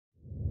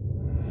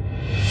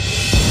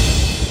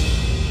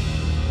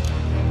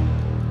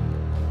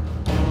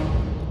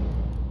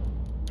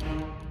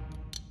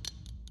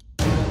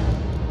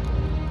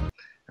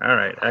All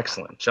right,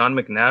 excellent. John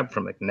McNabb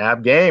from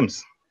McNabb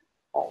Games.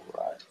 All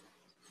right.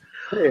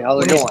 Hey, how's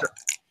Let it me going? start.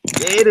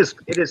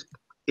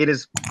 It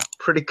is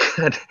pretty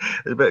good.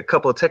 There's been a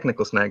couple of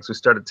technical snags. We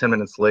started 10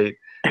 minutes late.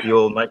 The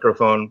old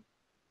microphone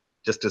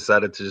just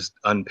decided to just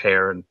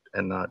unpair and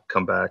not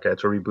come back. I had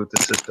to reboot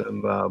the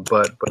system,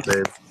 but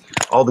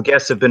all the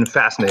guests have been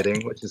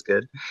fascinating, which is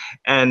good.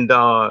 And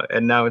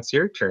now it's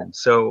your turn.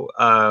 So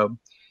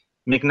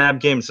McNabb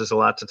Games, there's a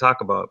lot to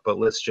talk about, but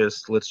let's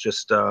just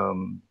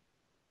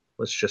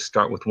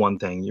start with one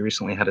thing. You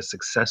recently had a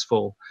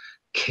successful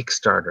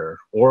Kickstarter,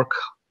 Orc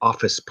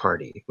Office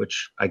Party,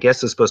 which I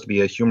guess is supposed to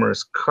be a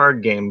humorous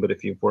card game, but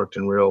if you've worked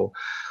in real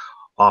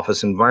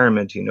office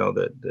environment, you know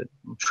that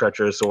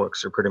treacherous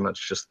orcs are pretty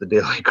much just the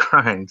daily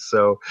grind.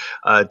 So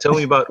tell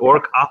me about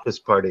Orc Office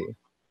Party.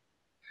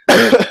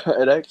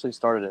 It actually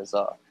started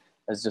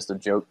as just a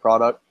joke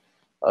product,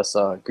 us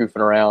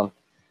goofing around,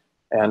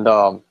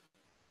 and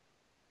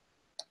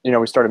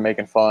we started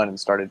making fun and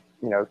started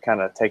kind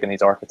of taking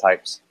these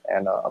archetypes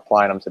and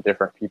applying them to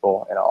different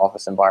people in an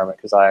office environment.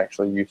 Because I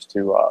actually used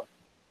to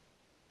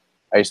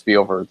be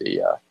over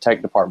the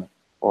tech department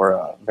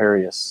for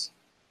various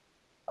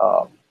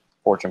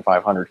Fortune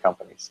 500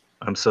 companies.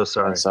 I'm so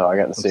sorry. And so I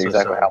got to see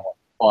exactly how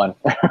much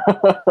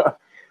fun.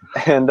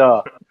 And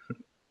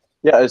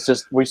yeah, it's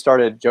just we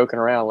started joking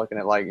around, looking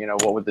at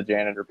what would the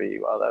janitor be?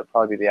 Well, that'd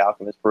probably be the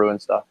alchemist brewing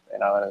stuff, in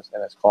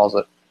his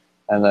closet.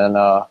 And then,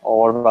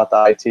 what about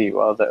the IT?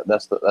 Well,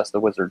 that's the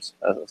wizards.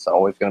 It's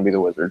always going to be the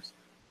wizards.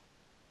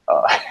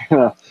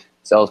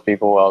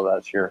 Salespeople. Well,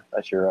 that's your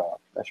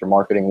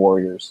marketing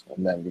warriors.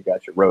 And then you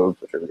got your rogues,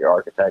 which are your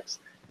architects.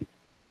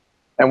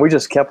 And we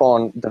just kept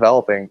on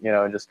developing,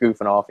 just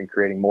goofing off and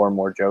creating more and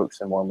more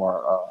jokes and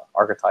more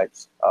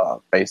archetypes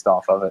based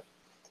off of it.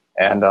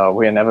 And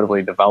we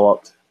inevitably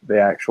developed the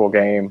actual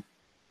game,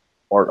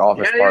 Orc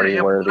Office Party,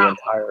 where the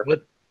entire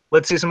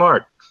let's see some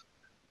art.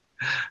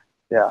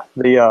 Yeah,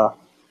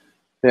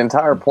 the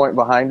entire point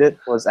behind it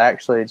was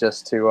actually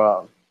just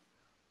to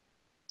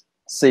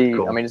see.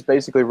 Cool. I mean, it's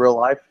basically real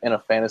life in a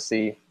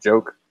fantasy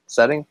joke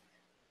setting,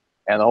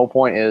 and the whole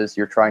point is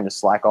you're trying to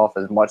slack off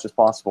as much as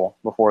possible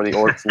before the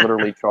orcs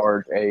literally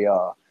charge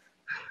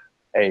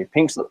a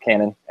pink slip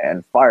cannon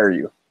and fire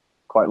you,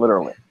 quite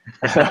literally.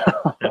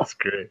 That's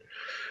great.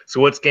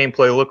 So what's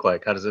gameplay look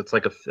like? How does it's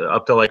like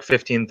up to like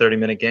 15-30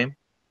 minute game?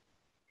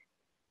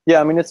 Yeah,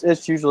 I mean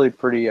it's usually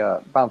pretty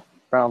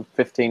around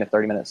 15 to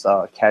 30 minutes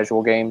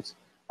casual games.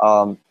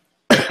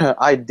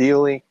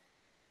 Ideally,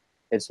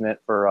 it's meant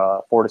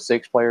for 4 to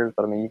 6 players,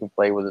 but I mean you can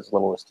play with as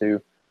little as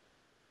 2.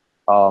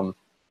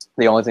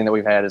 The only thing that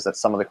we've had is that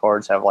some of the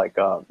cards have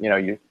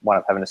you wind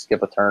up having to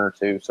skip a turn or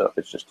 2. So if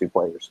it's just 2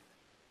 players,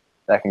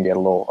 that can get a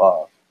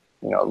little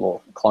a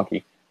little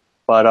clunky.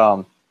 But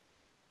I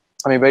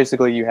mean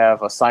basically you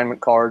have assignment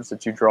cards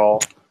that you draw.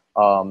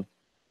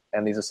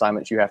 And these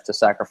assignments you have to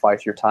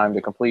sacrifice your time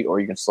to complete, or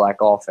you can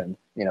slack off and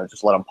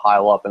just let them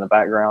pile up in the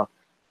background.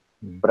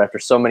 But after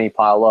so many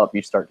pile up,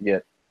 you start to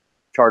get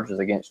charges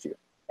against you,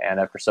 and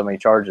after so many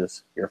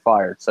charges, you're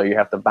fired. So you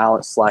have to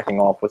balance slacking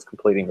off with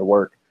completing your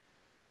work.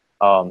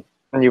 And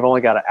you've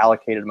only got an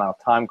allocated amount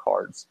of time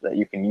cards that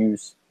you can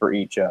use for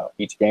each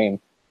game,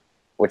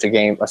 which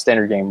a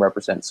standard game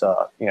represents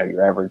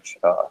your average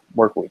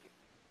work week.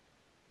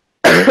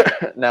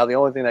 Now the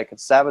only thing that could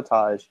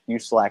sabotage you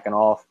slacking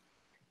off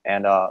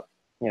and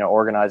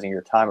organizing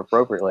your time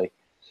appropriately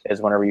is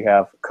whenever you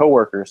have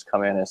coworkers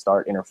come in and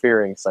start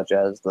interfering, such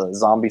as the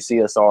zombie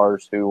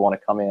CSRs who want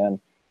to come in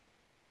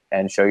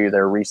and show you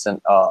their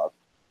recent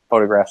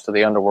photographs to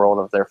the underworld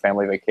of their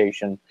family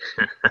vacation,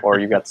 or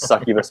you've got the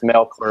succubus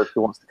mail clerk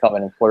who wants to come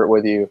in and flirt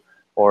with you,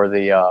 or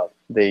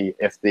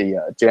if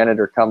the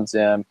janitor comes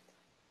in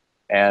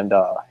and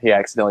he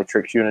accidentally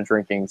tricks you into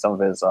drinking some of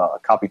his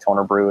copy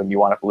toner brew and you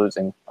wind up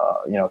losing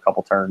a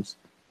couple turns.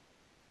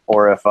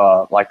 Or if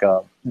like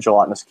a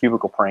gelatinous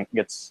cubicle prank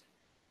gets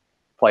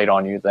played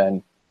on you,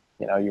 then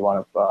you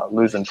want to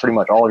losing pretty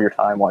much all of your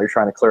time while you're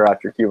trying to clear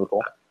out your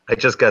cubicle. I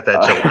just got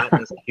that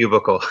gelatinous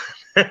cubicle.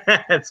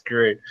 That's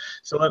great.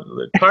 So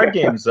card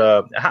games.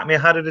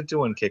 How did it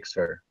do on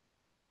Kickstarter?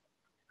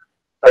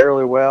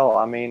 Fairly well.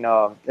 I mean,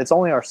 it's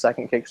only our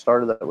second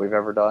Kickstarter that we've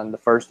ever done. The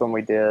first one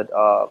we did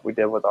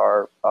with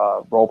our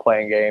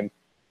role-playing game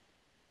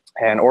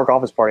and Orc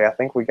Office Party. I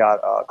think we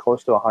got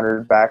close to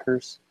 100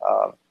 backers.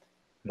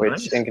 Which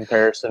nice. In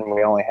comparison,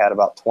 we only had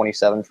about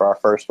 27 for our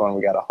first one.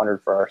 We got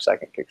 100 for our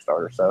second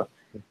Kickstarter. So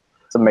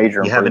it's a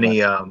major improvement.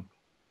 You have any,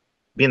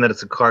 being that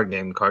it's a card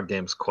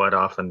games quite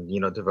often,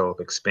 develop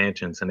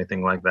expansions,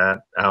 anything like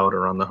that out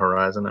or on the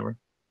horizon ever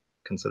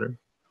considered?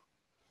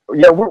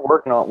 Yeah, we're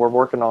working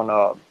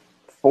on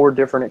 4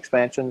 different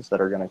expansions that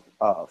are going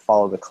to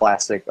follow the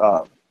classic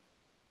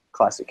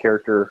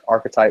character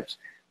archetypes.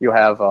 You'll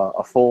have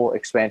a full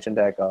expansion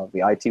deck of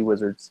the IT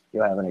wizards.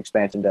 You'll have an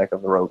expansion deck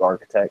of the rogue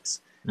architects.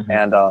 Mm-hmm.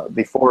 And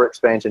the 4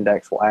 expansion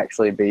decks will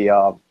actually be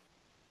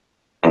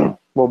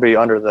will be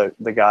under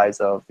the guise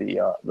of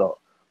the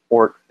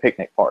Orc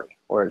Picnic Party,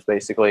 where it's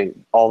basically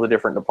all the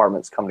different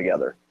departments come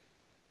together.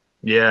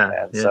 Yeah.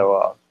 And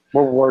so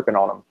we're working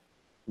on them,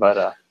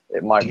 but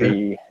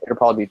It'll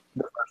probably be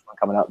the first one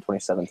coming out in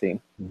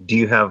 2017. Do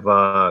you have?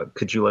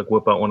 Could you like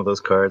whip out one of those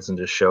cards and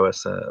just show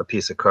us a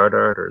piece of card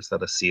art, or is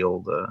that a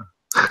sealed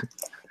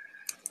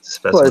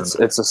specimen? Well,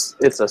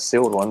 it's a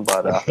sealed one,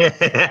 but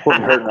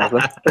wouldn't hurt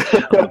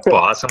nothing. Oh,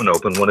 boss, I'm gonna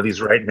open one of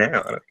these right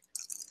now.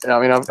 Yeah,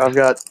 I mean, I've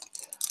got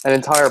an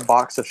entire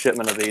box of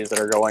shipment of these that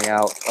are going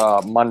out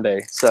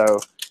Monday. So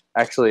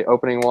actually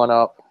opening one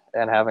up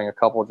and having a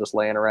couple just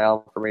laying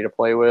around for me to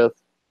play with,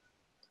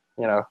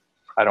 you know,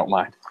 I don't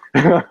mind.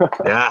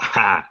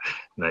 Yeah,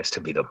 nice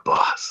to be the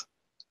boss.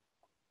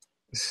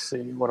 Let's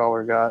see what all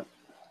we got.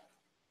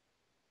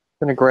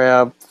 I'm gonna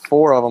grab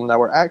 4 of them that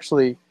were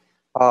actually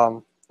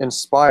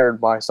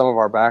inspired by some of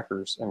our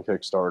backers in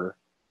Kickstarter.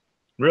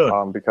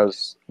 Really?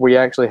 Because we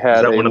actually had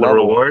Is that one of the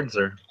rewards,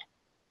 or?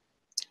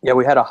 Yeah,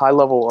 we had a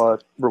high-level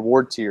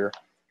reward tier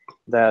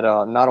that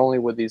not only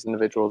would these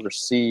individuals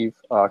receive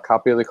a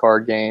copy of the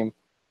card game,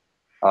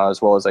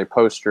 as well as a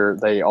poster,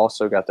 they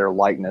also got their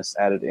likeness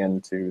added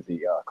into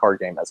the card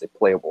game as a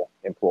playable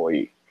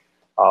employee.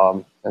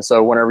 And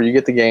so whenever you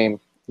get the game,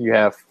 you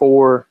have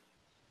your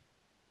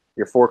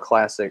 4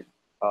 classic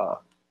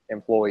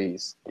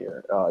employees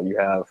here. You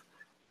have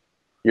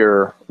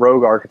your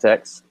rogue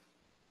architects.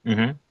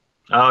 Mm-hmm.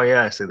 Oh,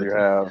 yeah, I see that. You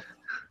have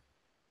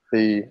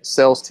the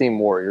sales team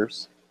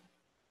warriors.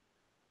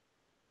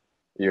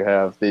 You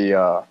have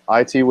the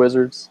IT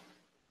wizards.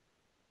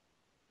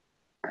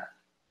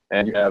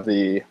 And you have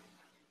the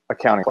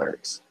accounting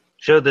clerics.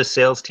 Show the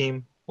sales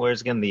team. Where's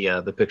again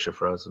the picture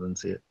froze? I didn't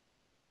see it.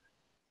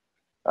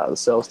 The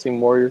sales team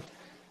warrior.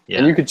 Yeah.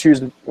 And you could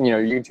choose, you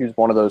can choose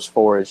one of those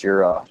 4 as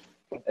your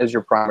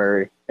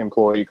primary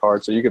employee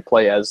card. So you could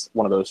play as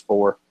one of those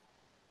 4.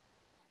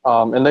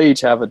 And they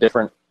each have a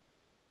different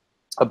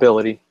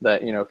ability that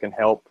can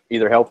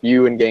either help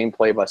you in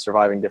gameplay by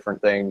surviving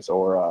different things,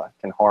 or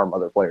can harm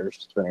other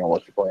players depending on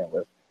what you're playing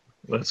with.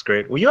 That's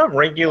great. Well, you have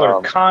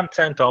regular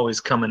content always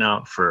coming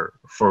out for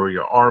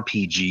your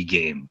RPG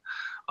game,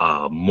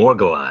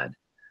 Morgellad.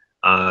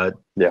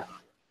 Yeah.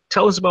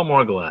 Tell us about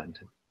Morgellad.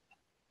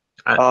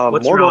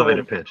 What's your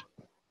elevator pitch?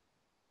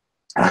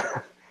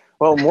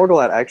 Well,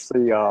 Morgellad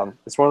actually,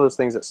 it's one of those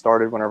things that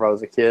started whenever I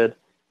was a kid,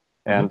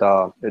 and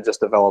it just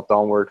developed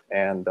onward.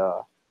 And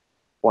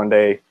one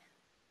day,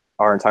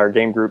 our entire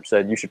game group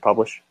said, "You should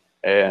publish."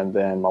 And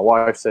then my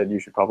wife said, "You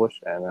should publish."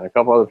 And then a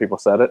couple other people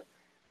said it.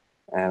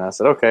 And I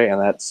said, okay, and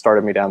that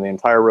started me down the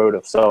entire road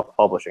of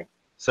self-publishing.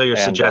 So you're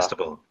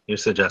suggestible. You're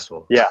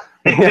suggestible. Yeah.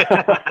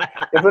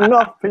 If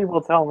enough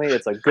people tell me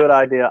it's a good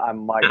idea, I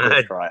might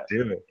just try it.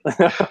 Do it.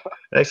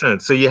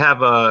 Excellent. So you have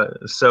you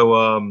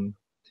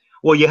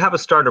have a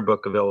starter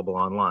book available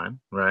online,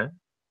 right?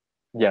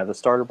 Yeah, the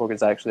starter book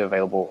is actually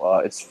available.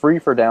 It's free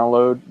for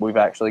download. We've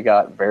actually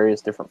got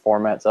various different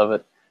formats of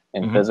it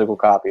in physical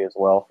copy as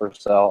well for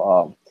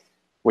sale.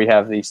 We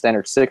have the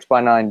standard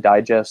 6x9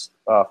 digest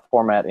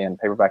format in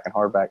paperback and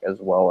hardback,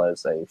 as well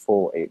as a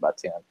full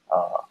 8x10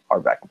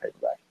 hardback and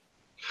paperback.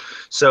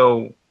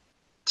 So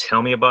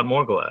tell me about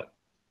Morgellad.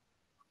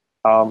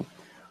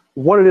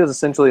 What it is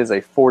essentially is a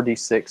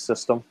 4d6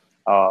 system.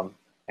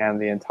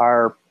 And the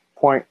entire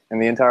point and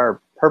the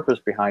entire purpose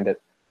behind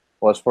it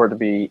was for it to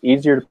be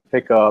easier to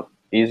pick up,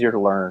 easier to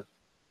learn,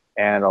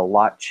 and a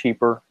lot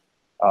cheaper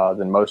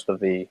than most of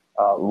the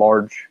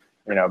large,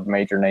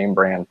 major name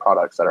brand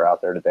products that are out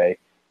there today,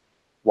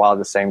 while at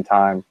the same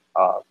time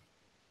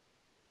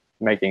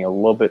making it a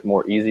little bit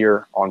more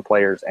easier on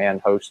players and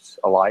hosts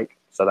alike,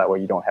 so that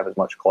way you don't have as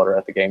much clutter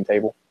at the game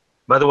table.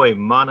 By the way,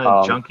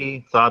 Mana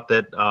Junkie thought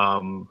that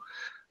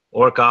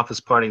Orc Office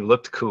Party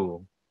looked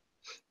cool.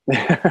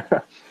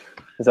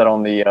 Is that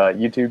on the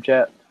YouTube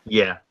chat?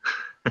 Yeah.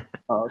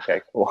 Oh,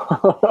 okay, cool.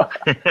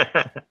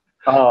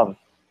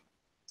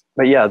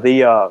 But yeah,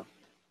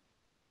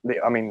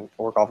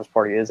 Orc Office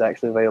Party is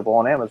actually available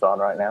on Amazon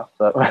right now.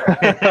 So.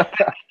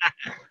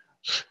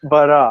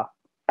 But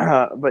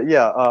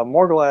yeah,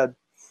 Morgellad,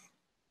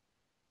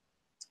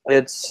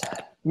 it's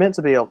meant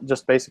to be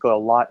just basically a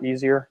lot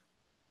easier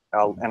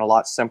and a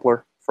lot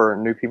simpler for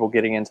new people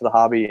getting into the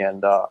hobby,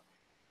 and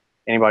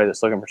anybody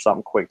that's looking for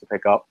something quick to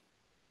pick up.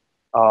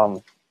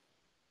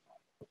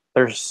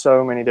 There's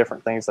so many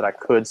different things that I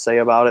could say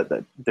about it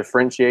that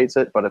differentiates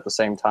it, but at the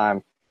same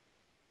time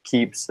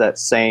keeps that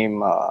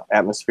same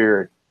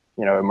atmospheric,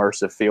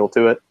 immersive feel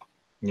to it.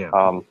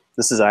 Yeah.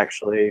 This is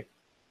actually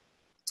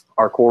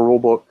our core rule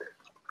book.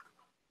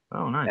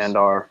 Oh, nice. And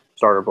our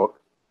starter book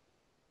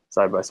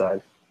side by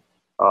side.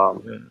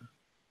 Yeah.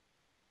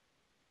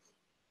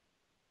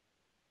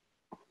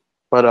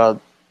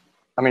 But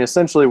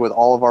essentially with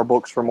all of our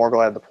books for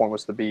Morgellad, the point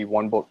was to be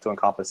one book to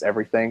encompass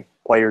everything: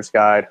 player's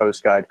guide,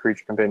 host guide,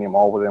 creature compendium,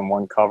 all within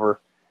one cover.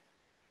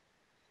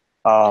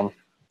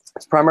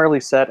 It's primarily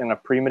set in a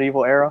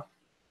pre-medieval era,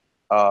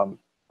 in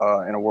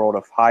a world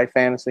of high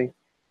fantasy.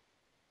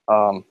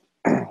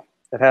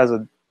 It has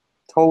a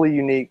totally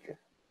unique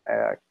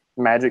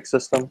magic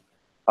system,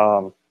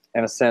 in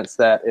a sense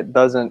that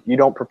you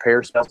don't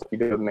prepare spells like you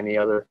do in many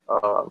other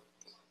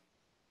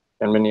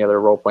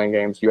role-playing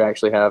games. You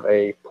actually have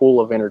a pool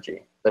of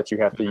energy that you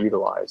have to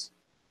utilize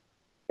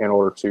in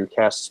order to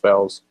cast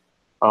spells.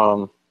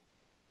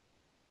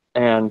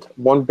 And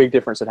one big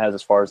difference it has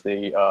as far as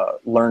the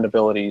learned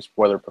abilities,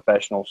 whether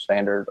professional,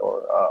 standard,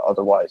 or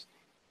otherwise,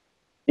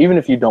 even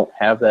if you don't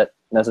have that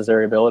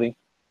necessary ability,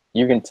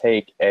 you can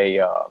take a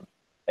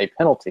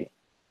penalty,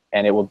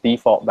 and it will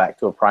default back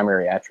to a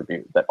primary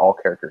attribute that all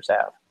characters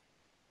have.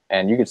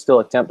 And you can still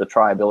attempt to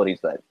try abilities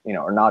that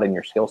are not in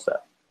your skill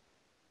set.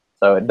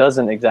 So it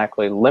doesn't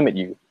exactly limit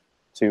you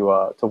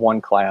to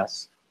one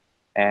class,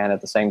 and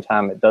at the same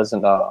time, it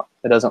doesn't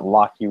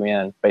lock you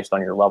in based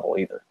on your level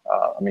either.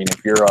 I mean,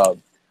 if you're a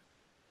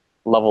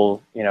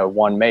level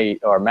 1 mate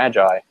or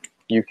magi,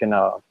 you can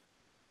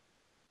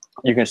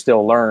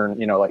still learn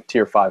like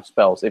tier 5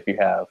 spells if you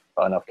have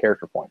enough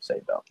character points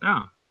saved up.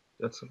 Oh,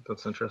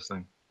 that's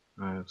interesting.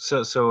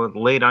 So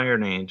late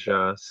Iron Age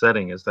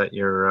setting, is that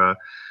your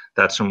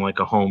that's from like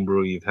a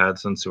homebrew you've had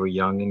since you were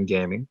young in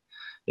gaming,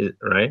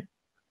 right?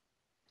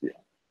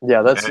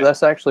 Yeah,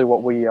 that's actually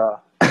what we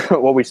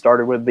what we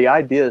started with. The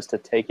idea is to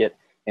take it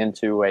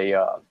into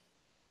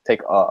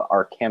take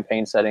our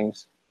campaign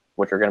settings,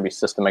 which are going to be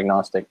system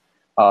agnostic,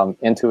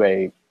 into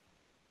a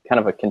kind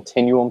of a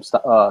continuum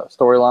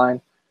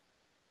storyline,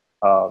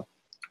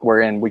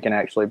 wherein we can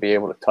actually be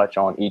able to touch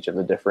on each of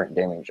the different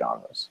gaming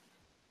genres,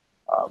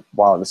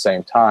 while at the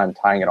same time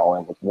tying it all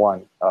in with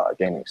one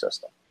gaming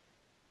system.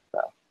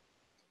 So.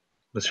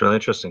 That's really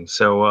interesting.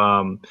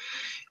 So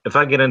if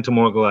I get into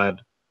Morgulad,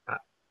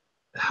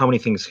 how many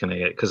things can I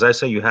get? Because I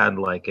say you had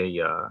like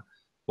a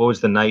what was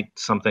the Night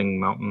something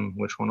mountain?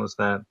 Which one was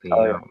that?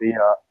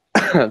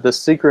 The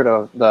secret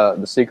of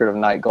the secret of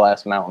Night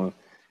Glass Mountain.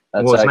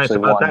 That's what's nice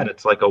about that?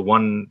 It's like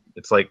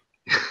it's like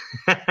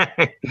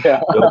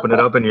you open it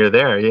up and you're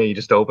there. Yeah, you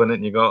just open it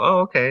and you go, oh,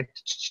 okay,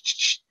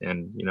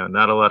 and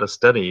not a lot of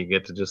study. You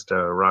get to just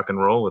rock and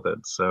roll with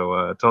it.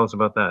 So tell us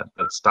about that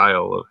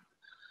style of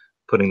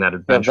putting that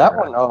adventure.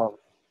 Yeah,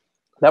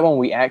 that one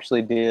we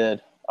actually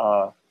did.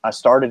 I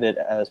started it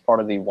as part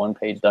of the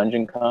one-page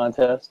dungeon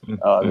contest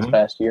this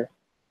past year,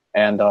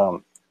 and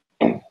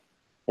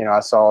I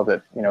saw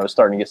that it was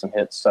starting to get some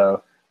hits,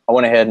 so I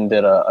went ahead and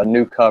did a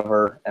new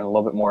cover and a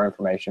little bit more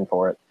information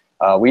for it.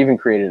 We even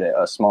created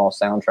a small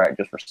soundtrack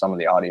just for some of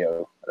the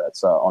audio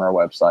that's on our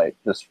website,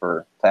 just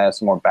to add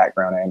some more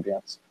background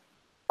ambience.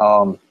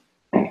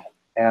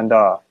 And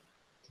the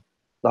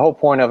whole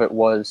point of it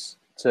was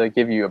to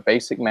give you a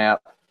basic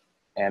map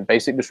and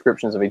basic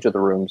descriptions of each of the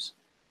rooms.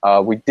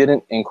 We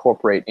didn't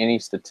incorporate any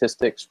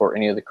statistics for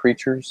any of the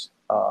creatures,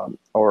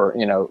 or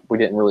we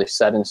didn't really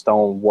set in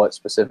stone what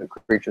specific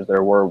creatures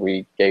there were.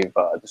 We gave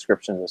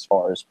descriptions as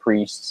far as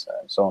priests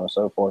and so on and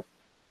so forth.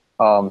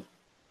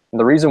 And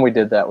the reason we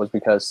did that was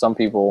because some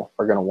people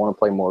are going to want to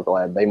play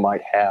Morgulad. They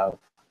might have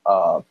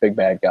a big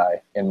bad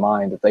guy in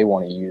mind that they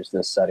want to use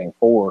this setting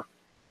for,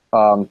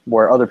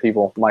 where other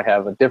people might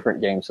have a different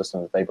game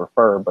system that they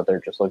prefer, but they're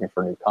just looking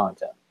for new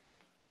content.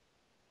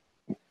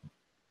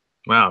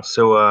 Wow.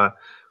 So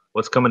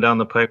what's coming down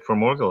the pike for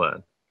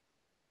Morgulad?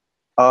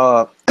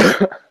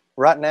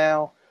 Right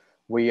now,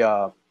 we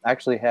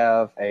actually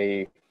have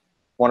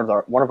one of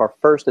our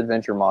first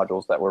adventure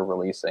modules that we're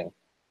releasing,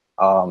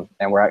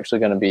 and we're actually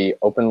going to be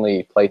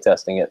openly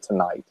playtesting it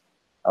tonight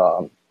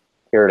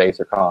here at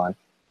AetherCon,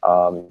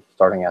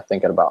 starting I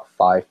think at about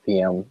 5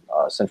 p.m.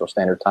 Central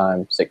Standard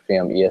Time, 6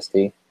 p.m.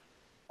 EST.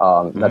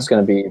 That's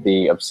going to be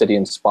the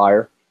Obsidian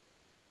Spire,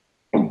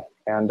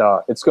 and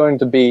it's going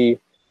to be.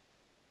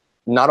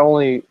 Not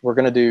only we're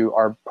going to do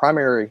our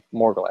primary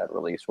Morgulad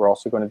release, we're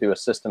also going to do a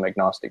system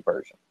agnostic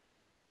version.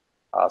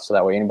 So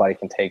that way anybody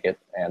can take it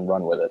and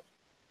run with it.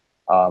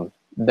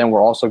 Then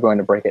we're also going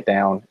to break it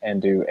down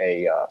and do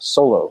a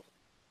solo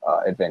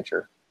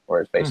adventure, where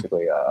it's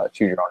basically a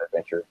choose your own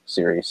adventure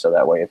series. So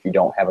that way if you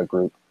don't have a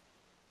group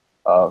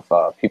of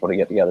people to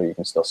get together, you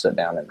can still sit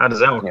down and how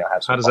does that work?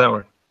 How does that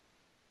work?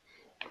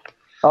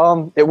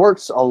 It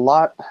works a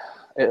lot.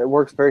 It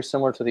works very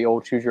similar to the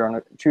old choose your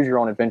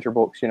own adventure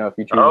books. If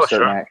you choose a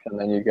certain action,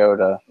 then you go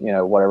to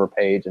whatever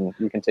page and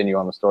you continue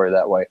on the story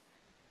that way.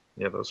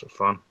 Yeah, those are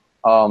fun.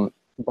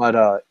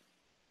 But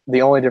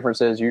the only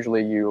difference is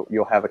usually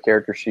you'll have a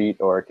character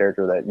sheet or a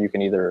character that you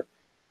can either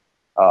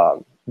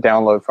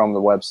download from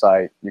the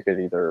website. You could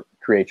either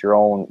create your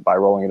own by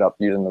rolling it up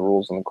using the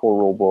rules in the core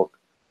rule book,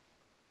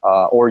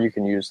 or you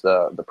can use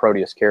the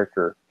Proteus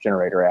character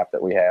generator app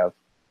that we have.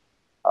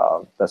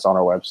 That's on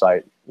our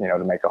website,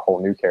 to make a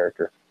whole new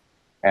character.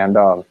 And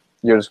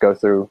you just go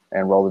through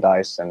and roll the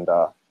dice and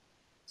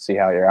see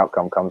how your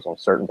outcome comes on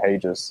certain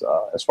pages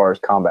as far as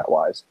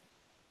combat-wise.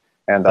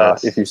 And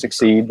if you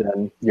succeed,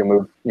 then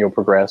you'll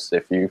progress.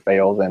 If you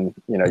fail, then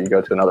you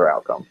go to another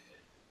outcome.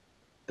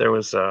 There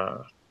was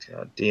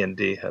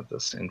D&D had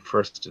this in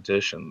first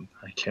edition.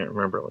 I can't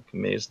remember, like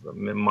Maze of the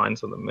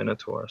Mines of the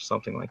Minotaur or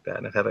something like that.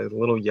 And it had a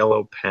little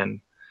yellow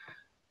pen.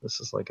 This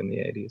is like in the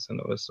 80s, and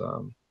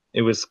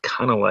it was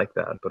kind of like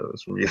that, but it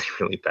was really,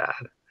 really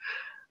bad.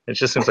 It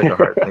just seems like a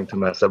hard thing to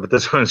mess up. But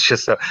this one's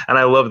just so, and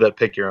I love that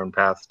pick your own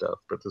path stuff.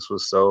 But this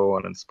was so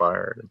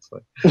uninspired. It's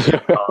like,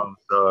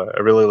 so I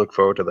really look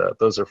forward to that.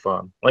 Those are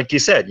fun. Like you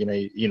said,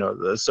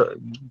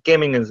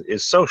 gaming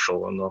is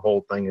social, and the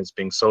whole thing is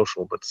being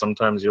social. But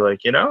sometimes you're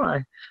like,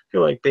 I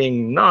feel like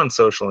being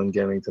non-social in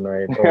gaming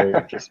tonight, or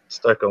you're just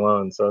stuck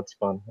alone. So it's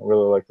fun. I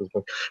really like this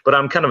book. But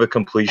I'm kind of a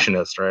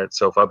completionist, right?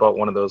 So if I bought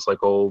one of those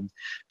like old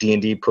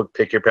D&D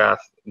pick your path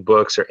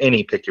books, or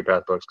any pick your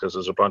path books, because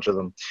there's a bunch of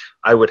them,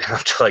 I would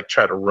have to like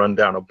try to run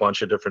down a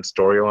bunch of different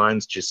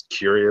storylines, just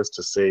curious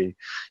to see,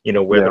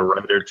 where the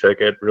writer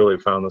took it. Really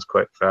found this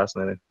quite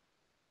fascinating.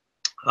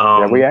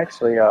 Yeah, we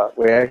actually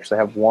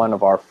have one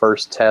of our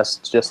first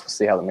tests just to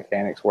see how the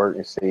mechanics work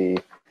and see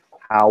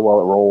how well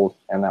it rolled,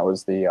 and that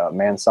was the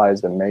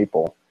Man-Sized and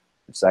Maple.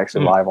 It's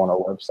actually live on our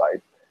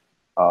website.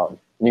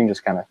 You can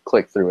just kind of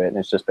click through it, and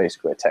it's just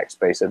basically a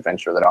text-based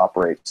adventure that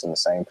operates in the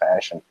same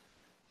fashion.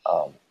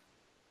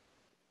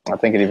 I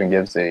think it even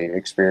gives the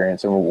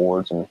experience and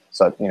rewards and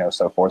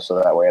so forth.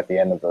 So that way, at the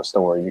end of the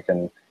story, you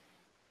can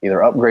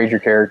either upgrade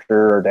your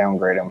character or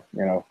downgrade them,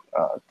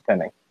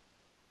 depending.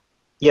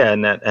 Yeah,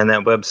 and that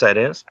website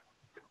is.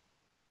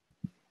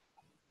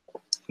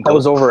 That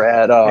was over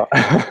at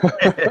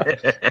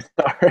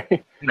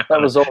sorry. No.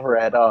 That was over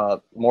at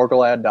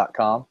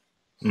Morgulad.com.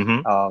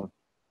 Mm-hmm.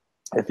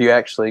 If you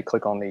actually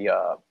click on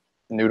the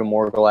new to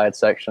Morgulad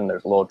section,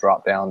 there's a little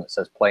drop down that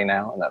says play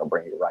now, and that'll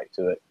bring you right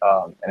to it.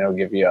 And it'll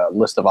give you a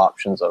list of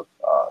options of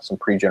some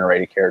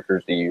pre-generated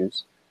characters to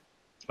use.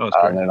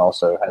 And then it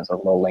also has a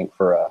little link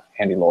for a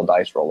handy little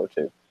dice roller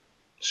too.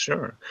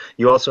 Sure.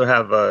 You also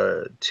have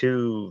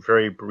 2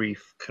 very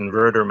brief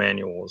converter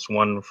manuals,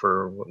 one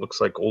for what looks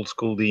like old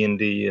school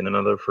D&D and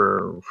another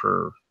for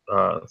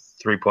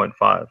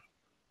 3.5.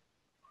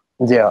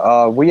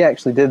 Yeah, we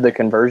actually did the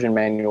conversion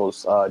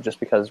manuals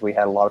just because we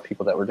had a lot of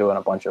people that were doing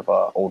a bunch of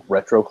old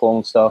retro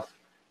clone stuff.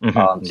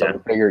 Mm-hmm. So we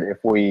figured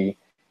if we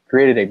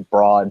created a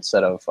broad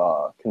set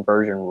of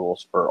conversion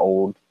rules for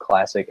old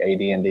classic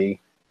AD&D,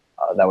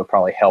 that would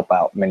probably help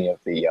out many of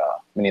the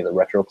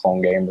retro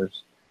clone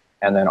gamers.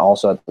 And then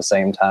also at the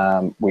same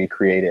time, we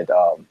created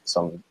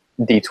some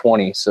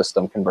D20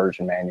 system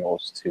conversion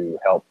manuals to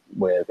help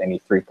with any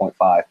 3.5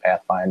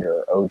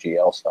 Pathfinder or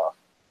OGL stuff.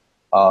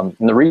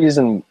 And the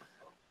reason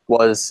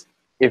was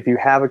if you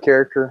have a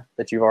character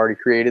that you've already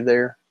created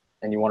there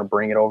and you want to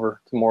bring it over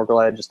to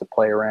Morgulad just to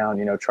play around,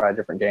 try a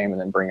different game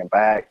and then bring it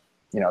back,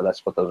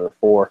 that's what those are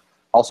for.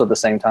 Also at the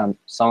same time,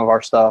 some of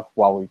our stuff,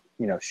 while we,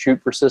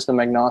 shoot for system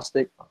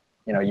agnostic,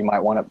 you might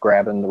wind up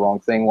grabbing the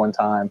wrong thing one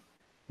time.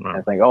 Right.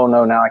 And think, oh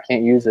no, now I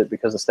can't use it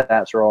because the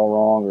stats are all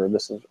wrong, or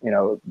this is,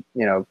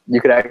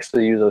 you could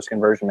actually use those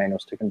conversion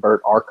manuals to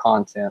convert our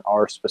content,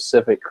 our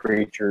specific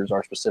creatures,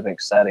 our specific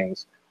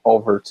settings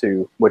over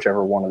to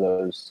whichever one of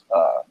those,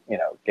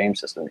 game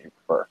systems you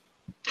prefer.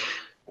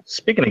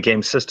 Speaking of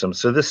game systems,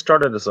 so this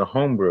started as a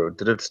homebrew.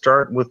 Did it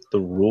start with the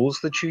rules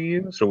that you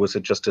used, or was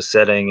it just a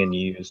setting and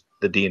you used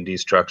the D&D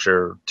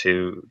structure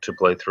to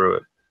play through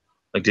it?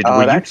 Like,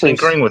 were you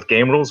tinkering with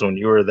game rules when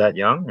you were that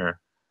young, or?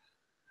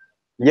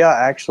 Yeah,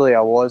 actually,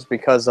 I was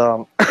because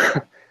I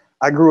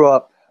grew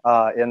up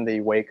in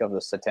the wake of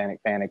the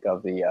satanic panic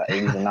of the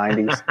 80s and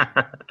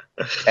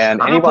 90s.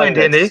 And I'm not playing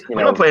D&D. I'm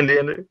not playing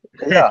D&D.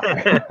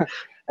 Yeah.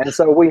 And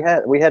so we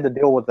had to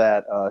deal with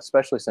that,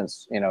 especially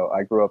since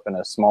I grew up in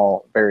a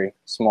small, very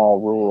small,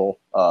 rural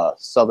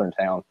southern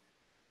town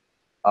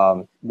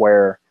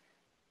where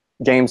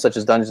games such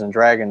as Dungeons and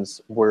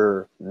Dragons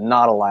were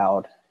not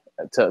allowed,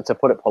 to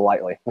put it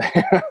politely.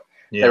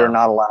 They were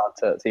not allowed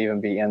to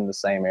even be in the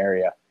same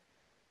area.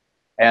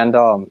 And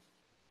you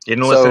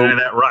didn't listen to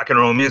that rock and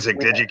roll music,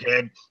 did you,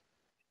 kid?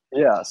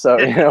 Yeah, so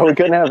we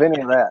couldn't have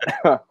any of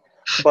that.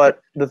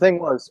 But the thing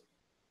was,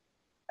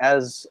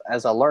 as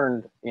I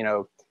learned,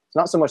 it's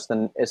not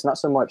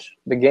so much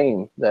the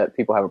game that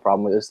people have a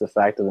problem with. It's the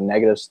fact of the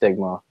negative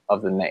stigma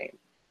of the name.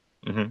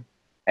 Mm-hmm.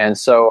 And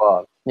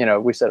so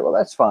we said, well,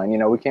 that's fine.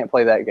 We can't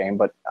play that game.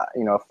 But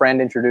a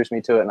friend introduced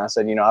me to it, and I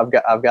said, I've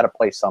got to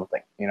play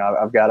something.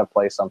 I've got to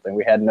play something.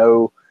 We had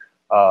no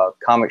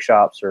comic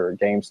shops or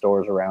game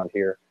stores around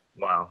here.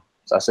 Wow.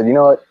 So I said, you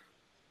know what?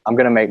 I'm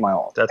going to make my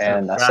own. That's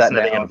a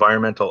fascinating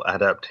environmental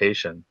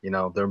adaptation.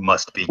 There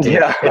must be game.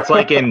 Yeah. It's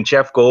like in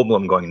Jeff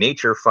Goldblum going,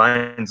 nature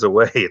finds a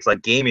way. It's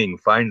like gaming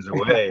finds a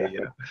way.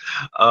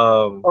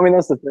 I mean,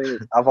 that's the thing.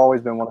 I've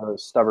always been one of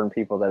those stubborn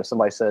people that if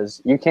somebody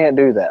says, you can't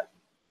do that,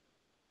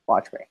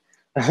 watch me.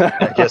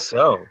 I guess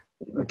so.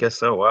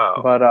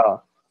 Wow. But,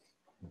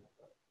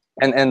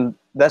 and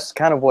that's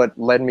kind of what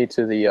led me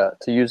to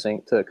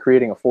to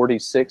creating a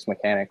 4D6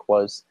 mechanic.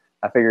 Was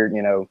I figured,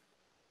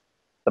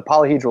 the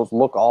polyhedrals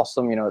look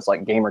awesome, it's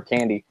like gamer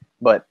candy,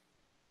 but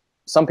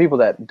some people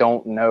that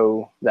don't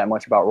know that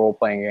much about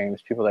role-playing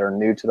games, people that are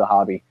new to the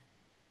hobby,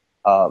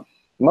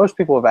 most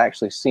people have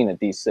actually seen a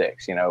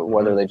D6,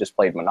 whether they just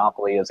played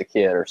Monopoly as a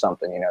kid or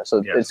something,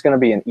 so yes. It's going to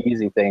be an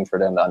easy thing for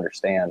them to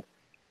understand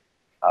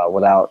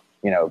without,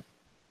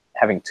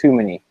 having too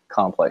many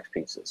complex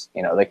pieces.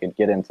 They could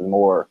get into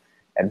more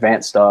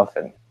advanced stuff,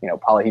 and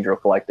polyhedral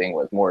collecting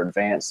with more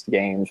advanced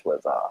games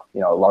with a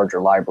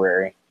larger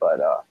library. But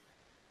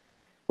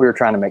we were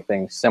trying to make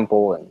things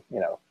simple and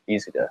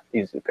easy to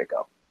pick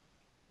up.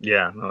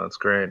 Yeah, no, that's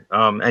great.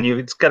 And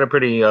it's got a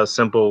pretty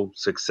simple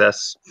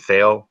success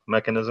fail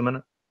mechanism in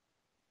it,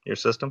 your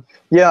system.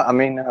 Yeah, I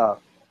mean,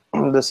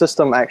 the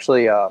system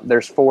actually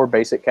there's 4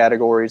 basic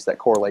categories that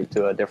correlate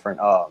to a different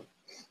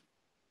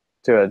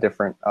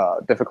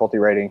difficulty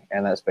rating,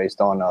 and that's based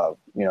on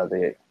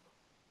the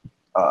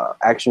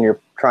action you're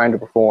trying to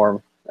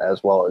perform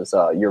as well as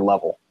your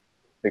level,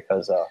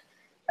 because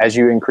as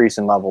you increase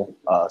in level,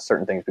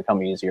 certain things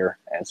become easier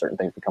and certain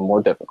things become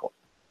more difficult.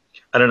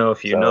 I don't know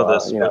if you know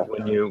this, but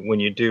when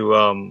you do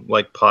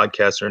like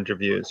podcasts or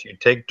interviews, you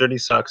take dirty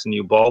socks and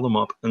you ball them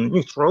up and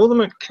you throw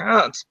them at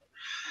cats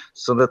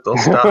so that they'll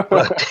stop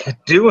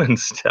doing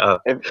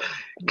stuff.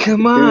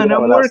 Come on,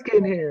 I'm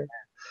working here.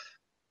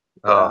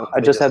 Yeah, I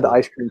just had the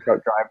ice cream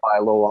truck drive by a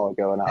little while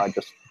ago, and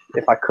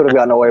if I could have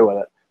gotten away with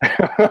it.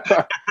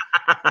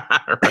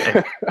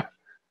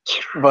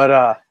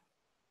 Right.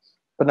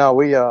 But no,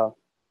 we oh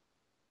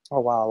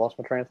wow, I lost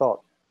my train of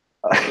thought.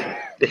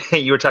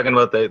 You were talking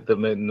about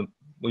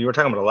we were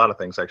talking about a lot of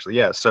things, actually.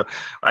 Yeah. So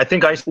I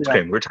think ice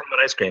cream. We were talking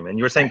about ice cream, and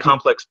you were saying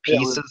complex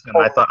pieces, and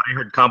I thought I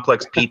heard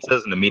complex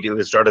pizzas, and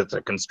immediately started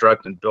to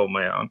construct and build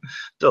my own.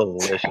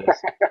 Delicious.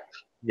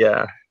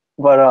 Yeah.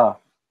 But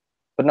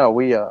no,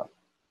 we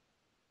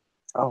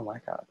oh my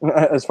God.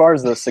 As far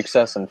as the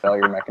success and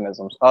failure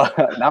mechanisms,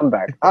 I'm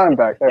back.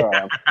 There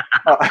I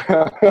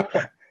am.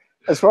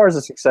 As far as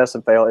the success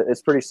and fail,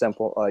 it's pretty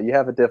simple. You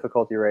have a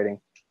difficulty rating,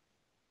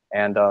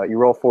 and you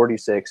roll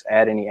 4d6,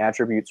 add any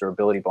attributes or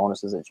ability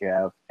bonuses that you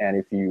have, and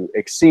if you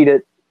exceed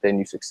it, then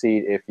you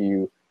succeed. If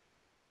you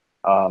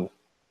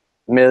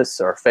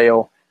miss or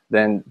fail,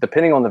 then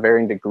depending on the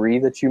varying degree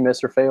that you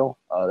miss or fail,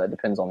 that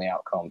depends on the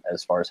outcome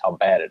as far as how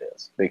bad it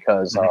is.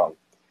 Because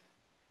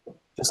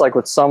just like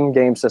with some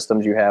game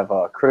systems, you have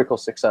critical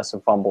success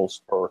and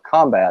fumbles for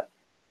combat.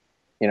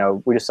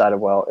 We decided,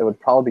 well, it would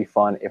probably be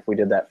fun if we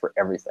did that for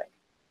everything.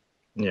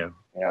 Yeah.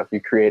 If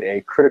you create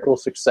a critical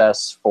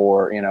success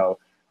for,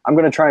 I'm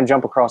going to try and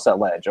jump across that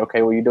ledge.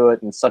 Okay, well, you do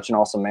it in such an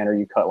awesome manner.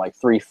 You cut like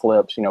 3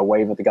 flips,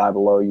 wave at the guy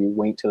below you,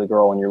 wink to the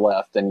girl on your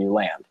left, and you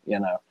land,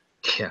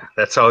 Yeah,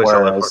 that's always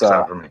how that works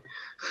out for me.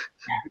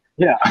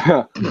 Yeah.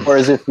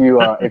 Whereas if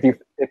you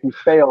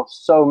fail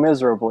so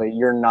miserably,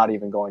 you're not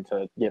even going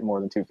to get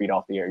more than 2 feet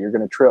off the air. You're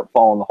going to trip,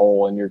 fall in the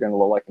hole, and you're going to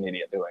look like an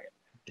idiot doing it.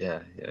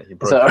 Yeah, you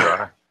broke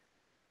your eye.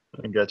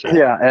 I gotcha.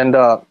 Yeah, and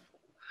I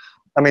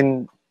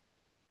mean,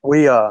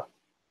 we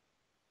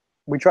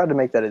tried to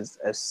make that as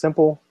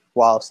simple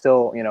while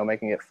still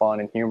making it fun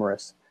and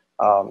humorous,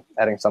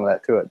 adding some of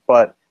that to it.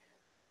 But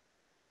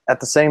at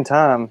the same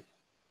time,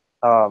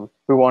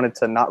 we wanted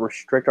to not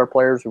restrict our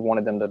players. We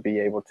wanted them to be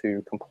able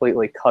to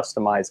completely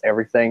customize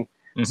everything.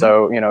 Mm-hmm.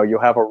 So,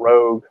 you'll have a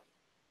rogue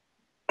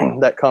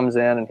that comes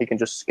in and he can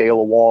just scale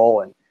a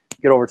wall and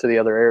get over to the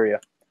other area.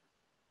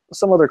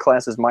 Some other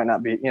classes might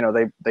not be,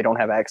 they don't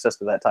have access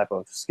to that type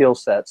of skill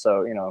set.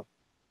 So,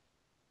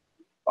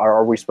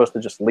 are we supposed to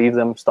just leave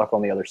them stuck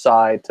on the other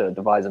side to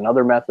devise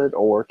another method,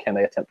 or can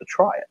they attempt to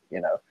try it?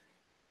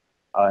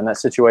 In that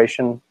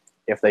situation,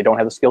 if they don't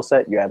have the skill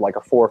set, you add like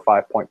a 4 or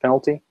 5 point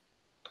penalty.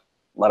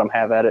 Let them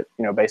have at it,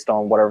 based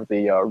on whatever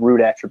the root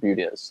attribute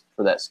is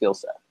for that skill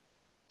set.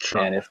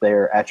 Sure. And if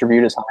their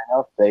attribute is high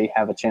enough, they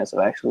have a chance of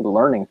actually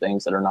learning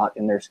things that are not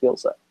in their skill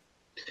set.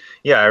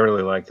 Yeah, I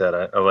really like that.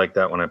 I like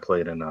that when I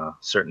played in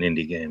certain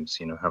indie games,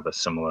 have a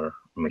similar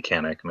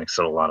mechanic. It makes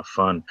it a lot of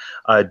fun.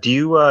 Do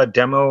you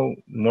demo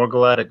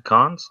Morgulad at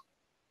cons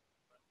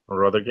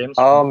or other games?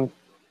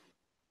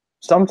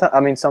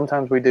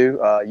 Sometimes we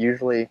do.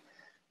 Usually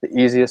the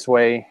easiest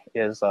way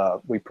is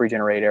we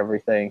pre-generate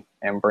everything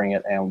and bring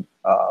it. And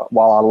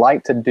while I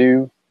like to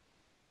do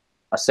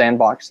a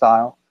sandbox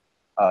style,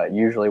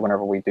 usually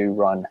whenever we do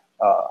run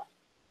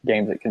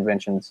games at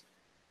conventions,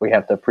 we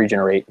have to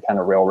pre-generate, kind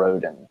of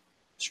railroad and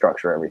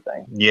structure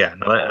everything. Yeah,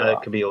 no,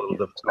 that could be a little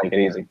difficult. Make it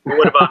easy.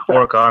 What about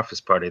Orc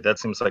Office Party? That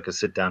seems like a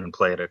sit down and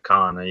play at a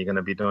con. Are you going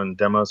to be doing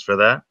demos for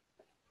that?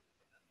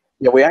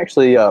 Yeah, we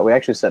actually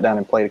sat down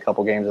and played a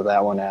couple games of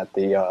that one at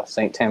the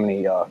St.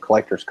 Tammany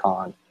Collectors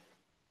Con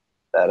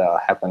that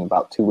happened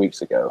about 2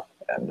 weeks ago,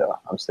 and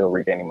I'm still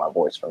regaining my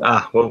voice from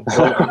that.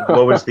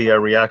 What was the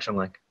reaction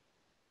like?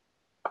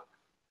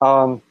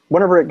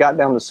 Whenever it got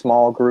down to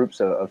small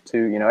groups of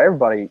 2,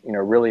 everybody,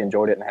 really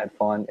enjoyed it and had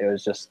fun. It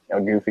was just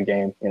a goofy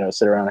game,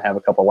 sit around and have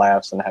a couple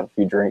laughs and have a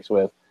few drinks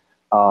with.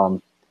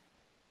 But,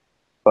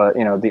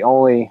 the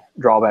only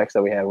drawbacks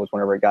that we had was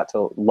whenever it got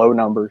to low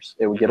numbers,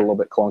 it would get a little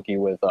bit clunky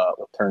with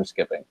turn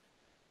skipping.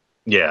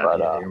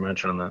 Yeah, you're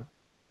mentioning that.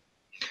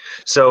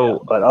 So, yeah,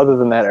 but other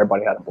than that,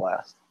 everybody had a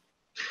blast.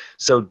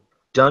 So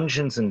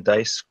Dungeons and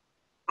Dice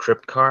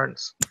crypt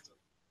cards?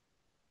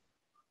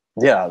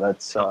 Yeah,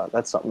 that's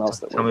something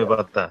else. Tell me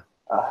about that.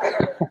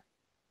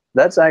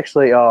 That's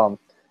actually, I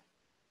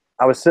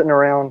was sitting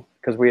around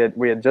because we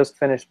had just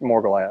finished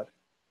Morgulad,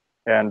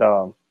 and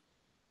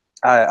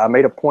I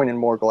made a point in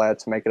More Glad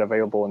to make it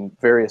available in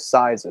various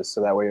sizes,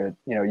 so that way, you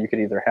know, you could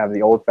either have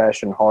the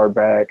old-fashioned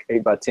hardback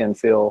 8x10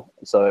 feel,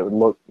 so it would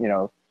look, you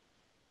know,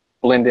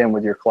 blend in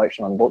with your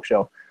collection on the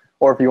bookshelf,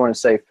 or if you want to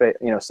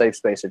save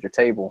space at your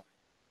table,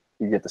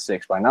 you get the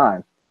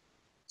 6x9.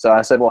 So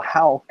I said, well,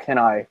 how can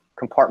I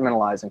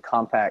compartmentalize and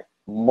compact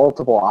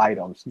multiple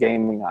items,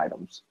 gaming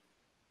items,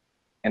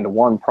 into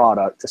one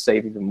product to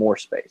save even more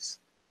space?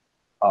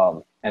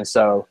 And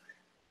so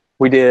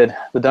we did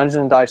the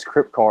Dungeon and Dice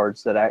Crypt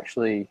cards that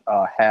actually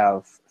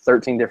have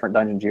 13 different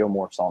dungeon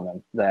geomorphs on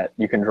them that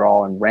you can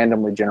draw and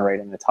randomly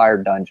generate an entire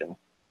dungeon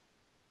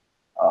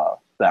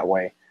that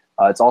way.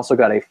 It's also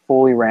got a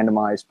fully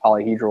randomized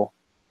polyhedral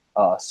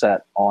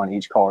set on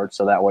each card,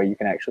 so that way you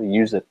can actually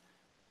use it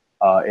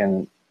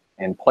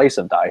in place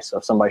of dice. So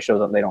if somebody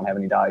shows up and they don't have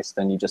any dice,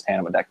 then you just hand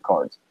them a deck of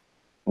cards.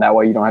 And that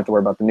way you don't have to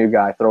worry about the new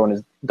guy throwing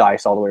his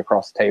dice all the way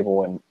across the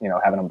table and, you know,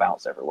 having them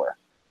bounce everywhere.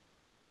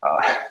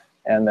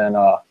 And then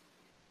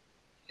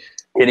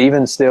it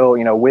even still,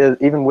 you know,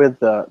 even with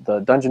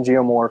the dungeon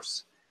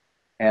geomorphs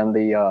and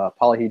the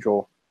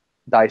polyhedral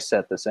dice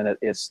set that's in it,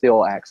 it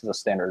still acts as a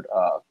standard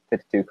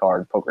 52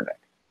 card poker deck.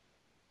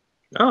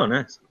 Oh,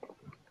 nice.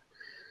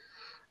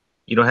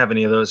 You don't have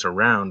any of those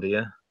around, do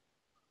you?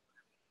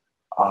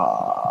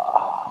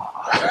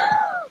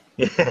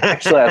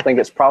 Actually, I think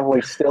it's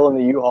probably still in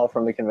the U-Haul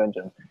from the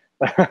convention.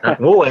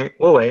 We'll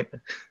wait.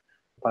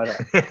 But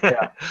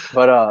yeah,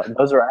 but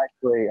those are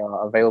actually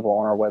available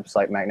on our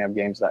website,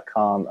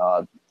 macnabgames.com.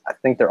 I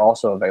think they're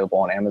also available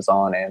on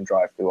Amazon and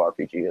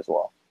DriveThruRPG as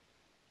well.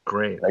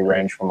 Great. They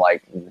range from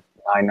like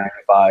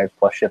 $9.95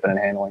 plus shipping and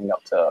handling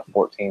up to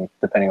 $14,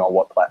 depending on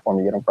what platform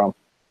you get them from.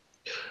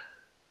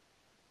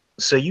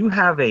 So you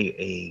have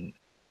a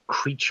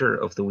Creature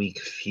of the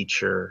Week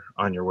feature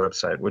on your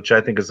website, which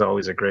I think is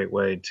always a great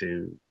way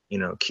to, you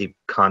know, keep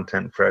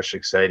content fresh,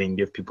 exciting,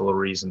 give people a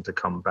reason to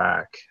come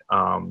back.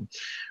 Are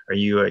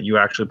you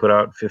actually put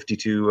out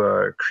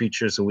 52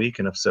 creatures a week,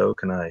 and if so,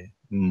 can I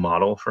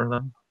model for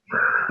them?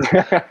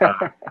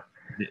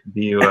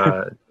 Do you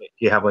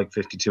have like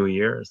 52 a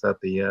year? Is that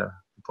the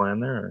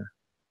plan there? Or?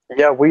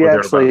 Yeah, we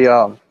actually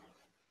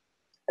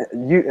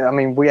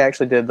we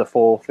actually did the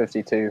full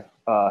 52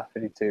 a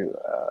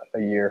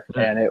year,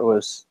 and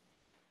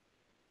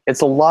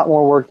it's a lot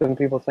more work than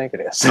people think it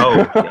is. Oh,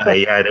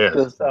 yeah, it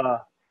is.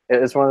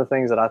 It's one of the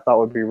things that I thought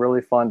would be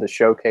really fun to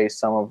showcase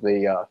some of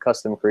the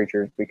custom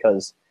creatures,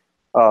 because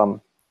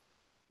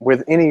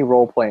with any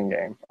role-playing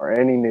game or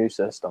any new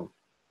system,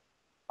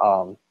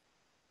 you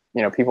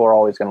know, people are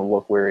always going to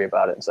look weary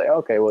about it and say,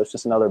 okay, well, it's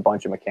just another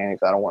bunch of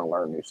mechanics. I don't want to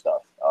learn new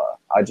stuff.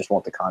 I just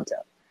want the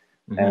content.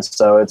 Mm-hmm. And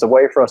so it's a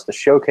way for us to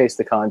showcase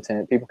the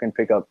content. People can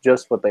pick up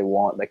just what they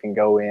want. They can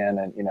go in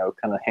and, you know,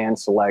 kind of hand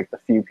select the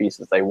few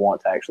pieces they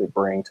want to actually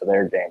bring to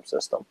their game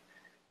system.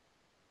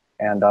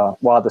 And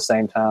while at the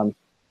same time,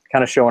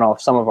 kind of showing off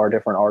some of our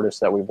different artists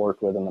that we've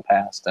worked with in the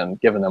past and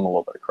giving them a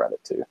little bit of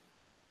credit too.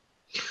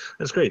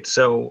 That's great.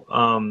 So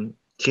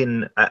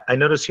I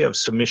notice you have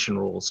submission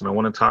rules, and I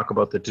want to talk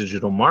about the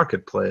digital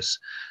marketplace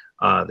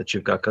that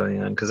you've got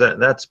going on, because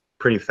that's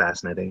pretty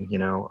fascinating, you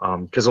know,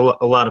 because a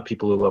lot of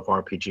people who love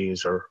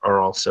RPGs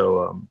are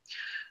also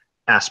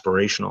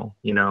aspirational,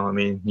 you know. I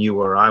mean,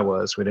 you or I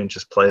we didn't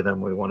just play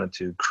them, we wanted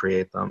to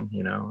create them,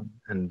 you know,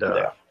 and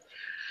yeah.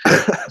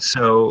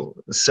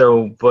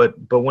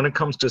 but when it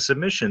comes to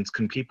submissions,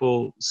 can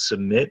people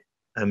submit?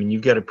 I mean,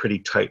 you've got a pretty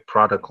tight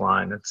product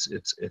line.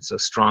 It's a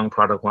strong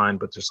product line,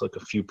 but there's like a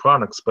few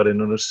products. But I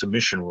notice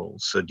submission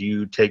rules. So do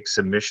you take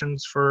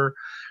submissions for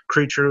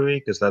Creature of the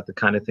Week? Is that the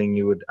kind of thing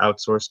you would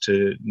outsource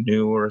to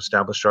new or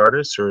established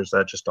artists, or is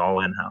that just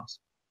all in-house?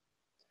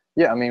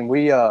 Yeah, I mean,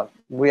 we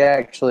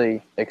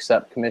actually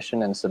accept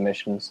commission and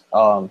submissions.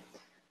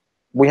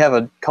 We have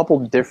a couple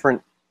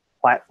different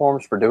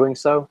platforms for doing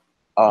so.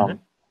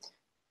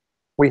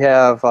 We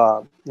have,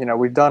 you know,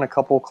 we've done a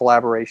couple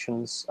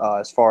collaborations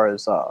as far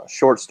as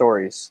short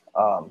stories,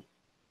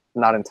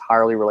 not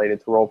entirely related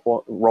to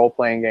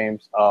role-playing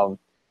games. And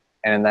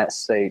in that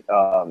state,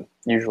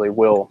 usually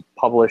we'll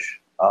publish,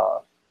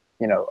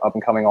 you know,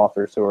 up-and-coming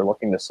authors who are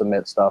looking to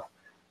submit stuff.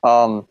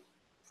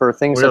 For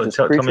things such as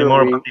tell me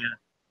more about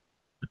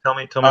tell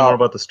me more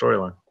about the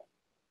storyline.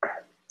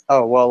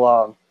 Oh,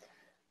 well,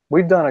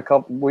 we've done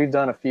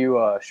a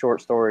few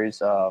short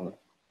stories.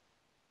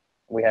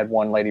 We had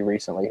one lady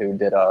recently who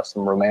did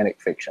some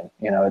romantic fiction.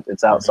 You know,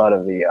 it's outside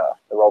of the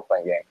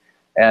role-playing game.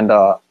 And,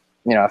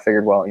 you know, I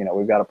figured, well, you know,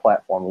 we've got a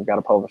platform. We've got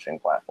a publishing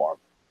platform.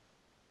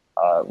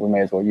 We may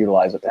as well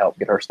utilize it to help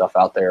get her stuff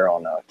out there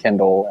on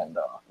Kindle and,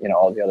 you know,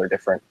 all the other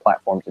different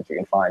platforms that you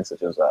can find,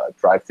 such as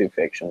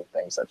DriveThruFiction,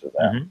 things such as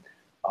that.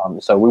 Mm-hmm.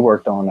 So we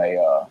worked on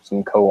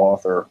some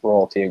co-author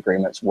royalty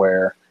agreements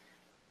where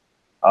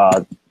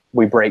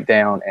we break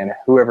down, and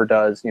whoever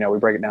does, you know, we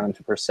break it down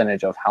into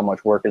percentage of how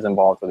much work is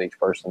involved with each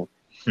person.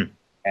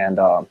 And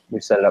we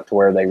set it up to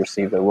where they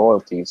receive their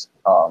royalties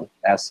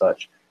as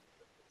such.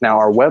 Now,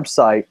 our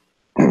website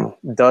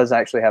does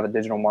actually have a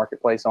digital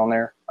marketplace on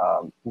there.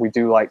 We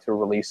do like to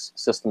release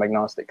system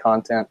agnostic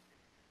content.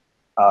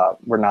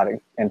 We're not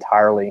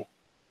entirely,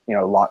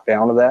 locked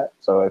down to that.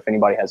 So if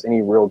anybody has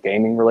any real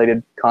gaming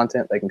related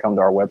content, they can come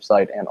to our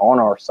website, and on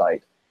our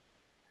site,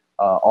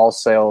 all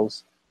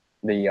sales,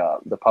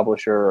 the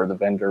publisher or the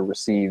vendor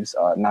receives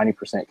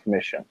 90%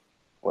 commission,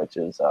 which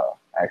is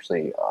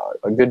actually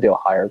a good deal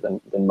higher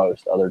than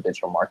most other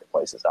digital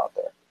marketplaces out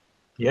there.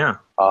 Yeah.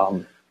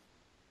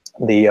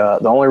 The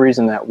only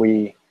reason that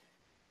we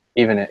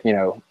even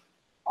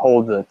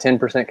hold the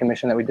 10%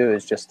 commission that we do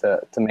is just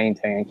to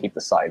maintain and keep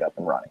the site up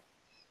and running.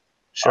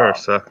 Sure.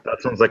 So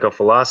that sounds like a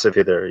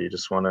philosophy there. You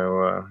just want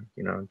to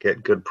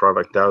get good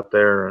product out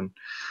there, and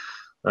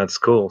that's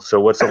cool. So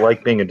what's it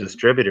like being a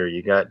distributor?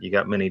 You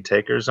got many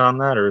takers on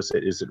that, or is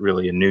it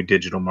really a new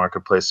digital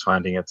marketplace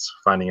finding its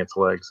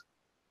legs?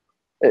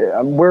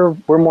 We're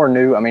more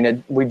new. I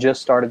mean, we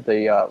just started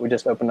we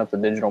just opened up the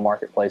digital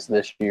marketplace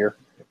this year.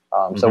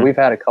 So we've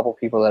had a couple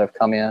people that have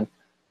come in.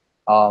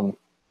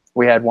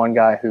 We had one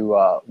guy who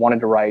wanted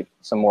to write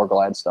some more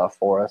Glad stuff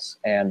for us,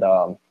 and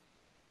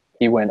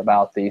he went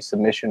about the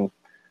submission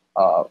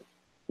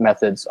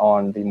methods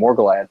on the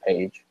Morgalad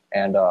page,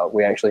 and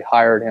we actually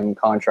hired him,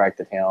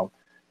 contracted him.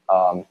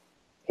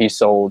 He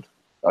sold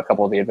a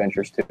couple of the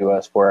adventures to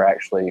us. We're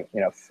actually,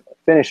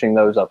 finishing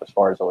those up as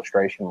far as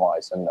illustration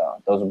wise, and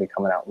those will be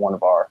coming out in one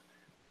of our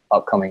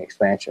upcoming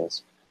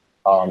expansions.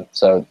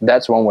 So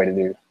that's one way to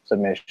do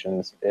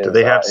submissions. Do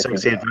they have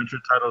sexy adventure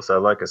titles? I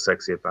like a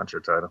sexy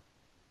adventure title.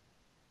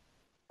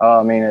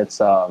 I mean,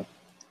 it's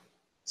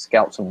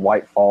Scouts of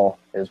Whitefall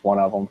is one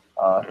of them.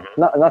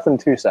 Nothing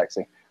too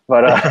sexy,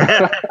 but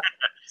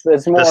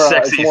it's more. The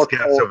sexy it's more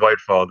Scouts cold. of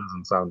Whitefall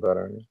doesn't sound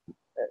better.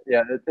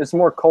 Yeah, it's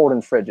more cold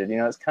and frigid.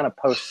 It's kind of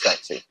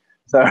post-sexy.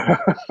 So,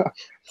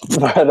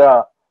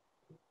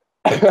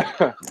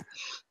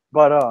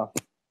 but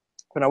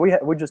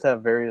we just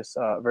have various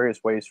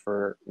ways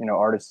for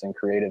artists and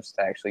creatives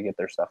to actually get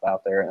their stuff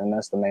out there, and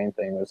that's the main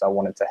thing. Is I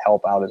wanted to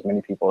help out as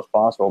many people as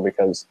possible,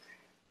 because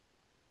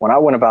when I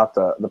went about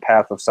the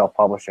path of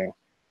self-publishing,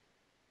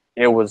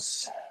 it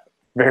was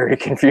very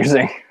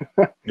confusing.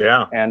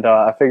 Yeah. And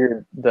I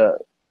figured the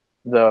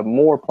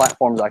more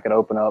platforms I could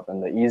open up,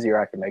 and the easier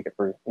I could make it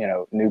for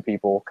new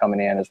people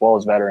coming in as well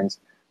as veterans,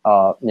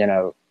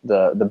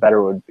 the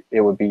better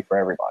it would be for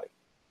everybody.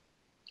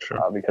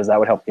 Sure. Because that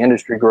would help the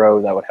industry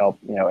grow, that would help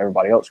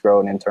everybody else grow,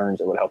 and in turns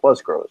it would help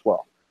us grow as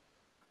well.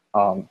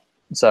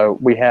 So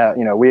we have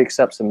we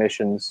accept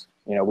submissions.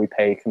 We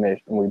pay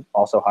commission. We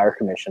also hire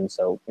commissions.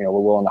 So we're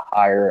willing to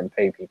hire and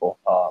pay people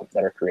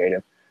that are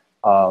creative.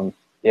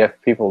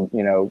 If people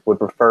would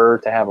prefer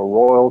to have a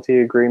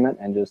royalty agreement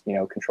and just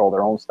control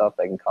their own stuff,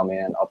 they can come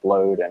in,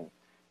 upload, and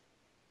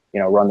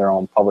run their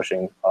own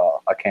publishing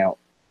account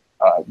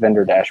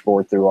vendor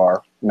dashboard through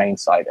our main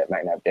site at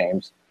McNabb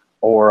Games.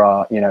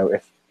 Or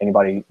if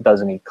anybody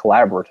does any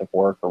collaborative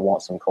work or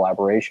wants some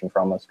collaboration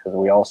from us, because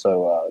we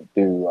also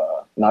do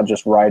not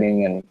just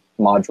writing and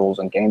modules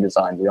and game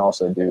design, we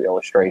also do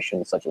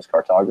illustrations such as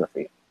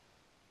cartography.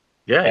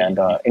 Yeah. And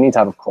any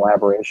type of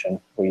collaboration,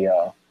 we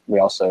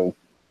also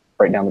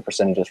break down the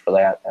percentages for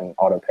that and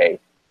auto pay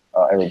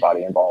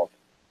everybody involved.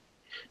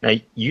 Now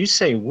you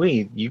say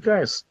you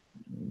guys,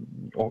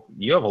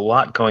 you have a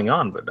lot going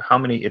on, but how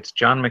many? It's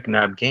John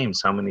McNabb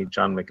Games. How many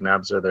John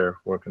McNabbs are there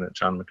working at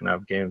John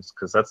McNabb Games?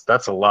 Because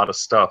that's a lot of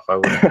stuff.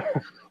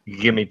 You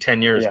give me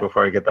 10 years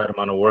before I get that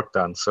amount of work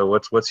done. So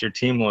what's your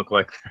team look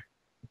like?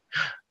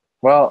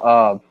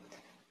 Well,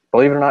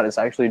 believe it or not, it's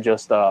actually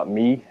just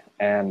me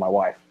and my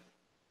wife.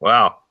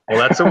 Wow. Well,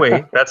 that's a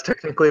way. That's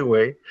technically a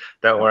way.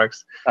 That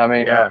works. I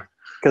mean,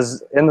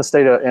 because in the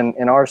state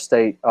in our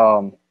state,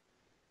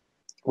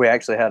 we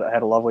actually had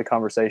a lovely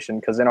conversation,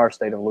 because in our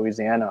state of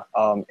Louisiana,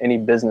 any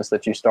business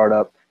that you start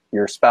up,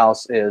 your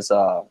spouse is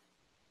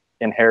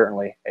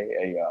inherently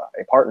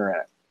a partner in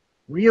it.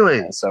 Really?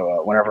 And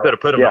so whenever you better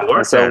put them to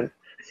work, so,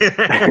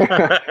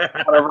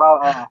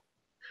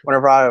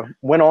 whenever I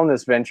went on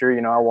this venture,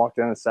 I walked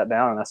in and sat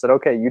down and I said,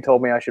 "Okay, you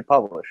told me I should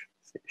publish."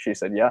 She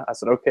said, "Yeah." I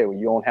said, "Okay, well,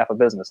 you own half a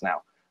business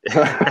now."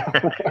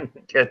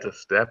 Get to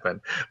stepping.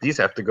 These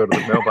have to go to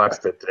the mailbox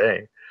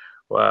today.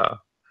 Wow.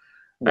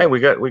 Hey, we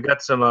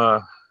got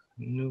some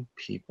new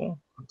people.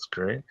 That's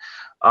great.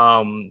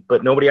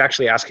 But nobody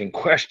actually asking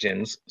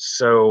questions.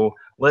 So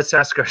let's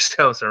ask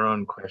ourselves our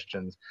own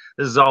questions.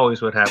 This is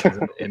always what happens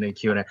in a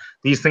Q&A.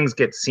 These things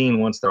get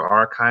seen once they're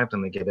archived,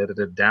 and they get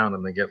edited down,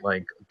 and they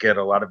get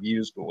a lot of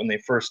views. But when they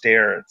first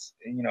air, it's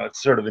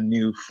it's sort of a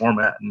new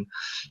format, and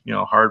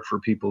hard for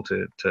people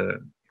to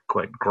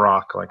quite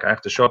grok. Like, I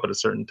have to show up at a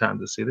certain time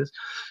to see this.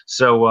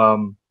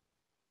 So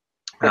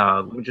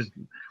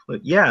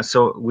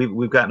so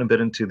we've gotten a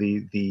bit into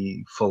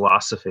the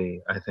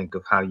philosophy, I think,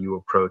 of how you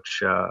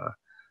approach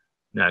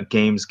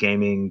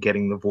gaming,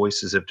 getting the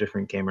voices of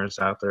different gamers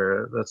out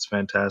there. That's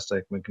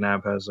fantastic.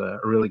 McNabb has a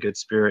really good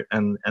spirit,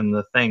 and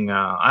the thing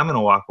I'm going to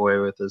walk away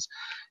with is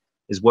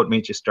what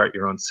made you start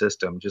your own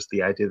system. Just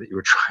the idea that you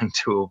were trying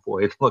to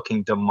avoid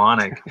looking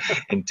demonic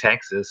in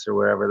Texas or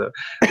wherever.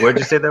 Where'd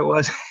you say that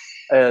was?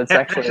 It's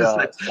actually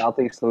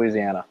Southeast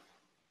Louisiana.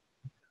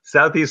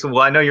 Southeast. Well,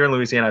 I know you're in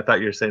Louisiana. I thought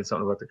you were saying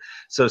something about that.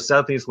 So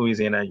Southeast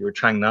Louisiana, you were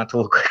trying not to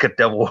look like a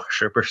devil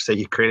worshiper, so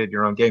you created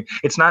your own game.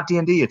 It's not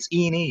D&D. It's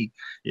E&E.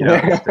 You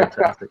know, it's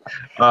fantastic.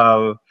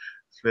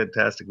 It's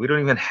fantastic. We don't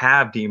even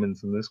have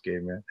demons in this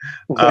game, man.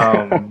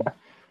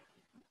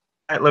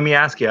 Let me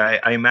ask you.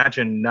 I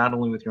imagine not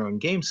only with your own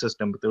game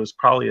system, but there was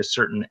probably a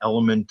certain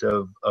element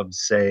of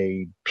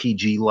say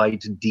PG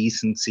light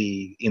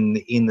decency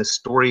in the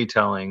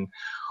storytelling,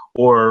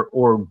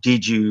 or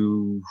did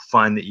you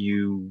find that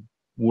you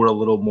were a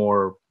little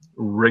more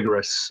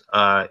rigorous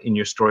in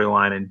your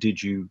storyline, and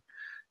did you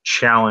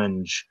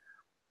challenge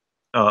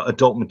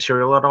adult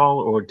material at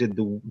all, or did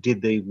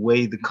the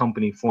way the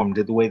company formed,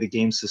 did the way the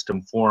game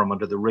system formed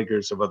under the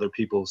rigors of other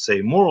people's,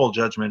 say, moral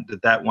judgment,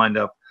 did that wind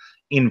up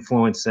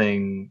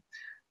influencing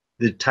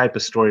the type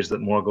of stories that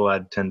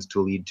Morgulad tends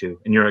to lead to,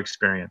 in your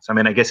experience? I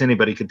mean, I guess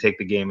anybody could take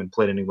the game and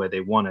play it any way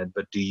they wanted,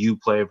 but do you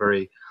play a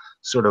very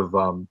sort of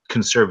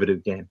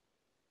conservative game?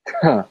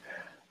 As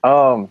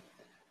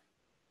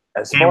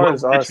far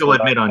as us, you'll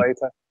admit on.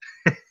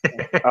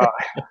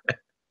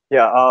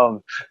 Yeah,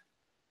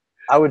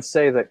 I would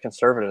say that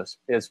conservative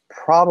is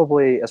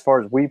probably, as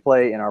far as we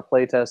play in our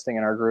play testing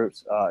in our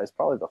groups, is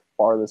probably the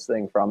farthest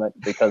thing from it,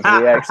 because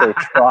we actually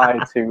try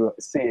to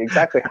see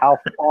exactly how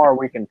far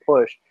we can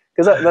push,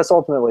 because that's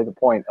ultimately the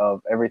point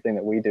of everything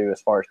that we do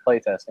as far as play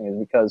testing, is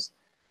because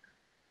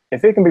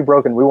if it can be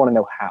broken, we want to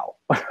know how.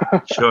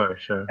 Sure.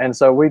 And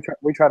so we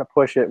try to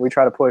push it. We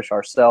try to push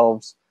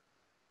ourselves,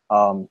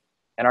 and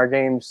our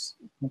games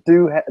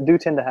do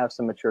tend to have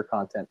some mature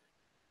content.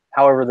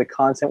 However, the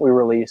content we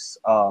release,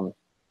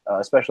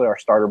 especially our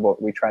starter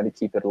book, we try to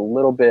keep it a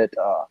little bit,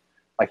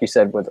 like you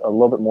said, with a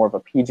little bit more of a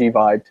PG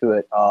vibe to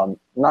it.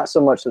 Not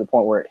so much to the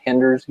point where it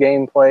hinders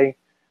gameplay,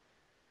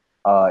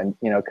 you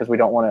know, because we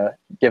don't want to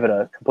give it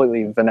a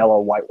completely vanilla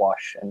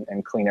whitewash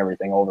and clean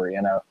everything over,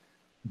 you know.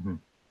 Mm-hmm.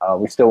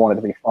 We still want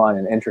it to be fun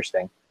and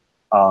interesting.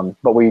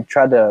 But we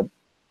tried to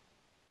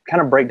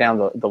kind of break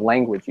down the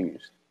language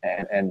used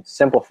and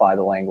simplify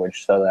the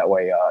language, so that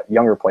way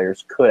younger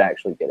players could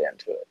actually get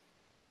into it.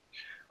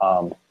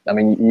 I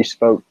mean, you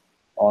spoke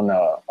on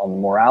the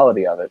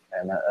morality of it,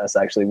 and that's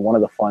actually one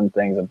of the fun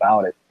things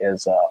about it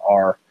is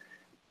our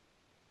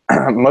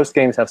most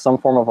games have some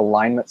form of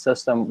alignment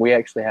system. We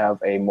actually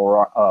have a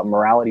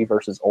morality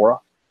versus aura,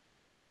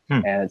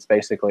 and it's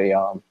basically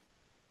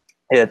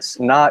it's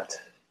not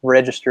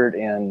registered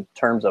in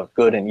terms of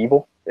good and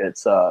evil.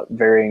 It's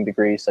varying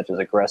degrees, such as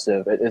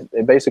aggressive.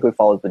 It basically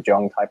follows the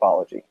Jung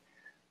typology,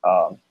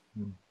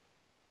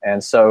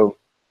 and so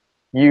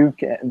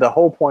the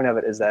whole point of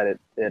it is that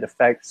it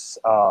affects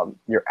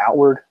your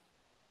outward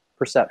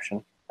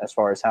perception as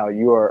far as how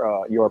you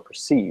are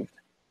perceived,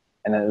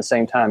 and then at the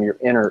same time your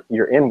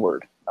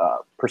inward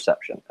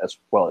perception, as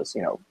well as,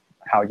 you know,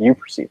 how you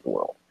perceive the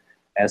world.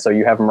 And so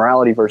you have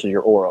morality versus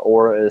your aura.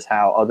 Aura is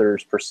how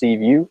others perceive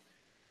you,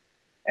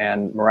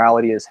 and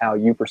morality is how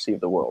you perceive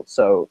the world.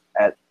 So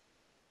at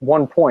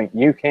one point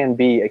you can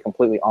be a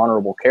completely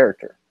honorable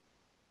character,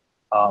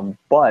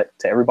 but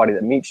to everybody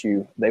that meets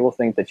you, they will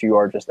think that you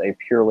are just a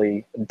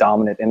purely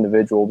dominant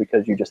individual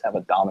because you just have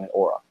a dominant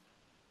aura.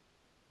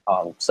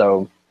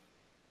 So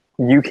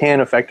you can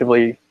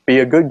effectively be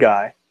a good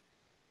guy,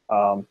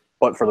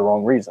 but for the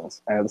wrong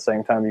reasons. And at the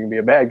same time, you can be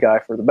a bad guy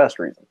for the best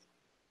reasons.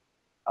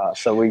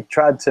 So we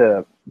tried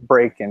to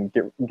break and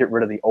get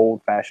rid of the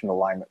old-fashioned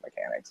alignment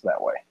mechanics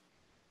that way.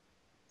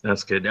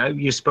 That's good.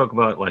 You spoke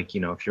about, like, you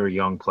know, if you're a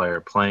young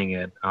player playing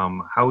it,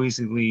 how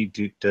easily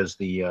does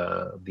the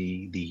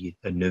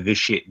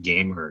novitiate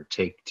gamer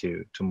take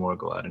to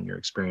Morgulad in your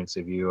experience?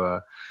 Have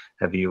you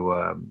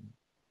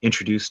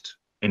introduced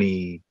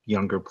any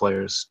younger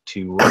players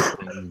to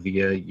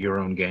via your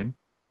own game?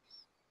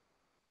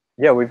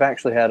 Yeah, we've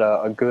actually had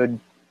a good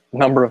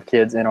number of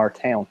kids in our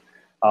town.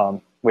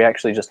 We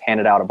actually just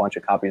handed out a bunch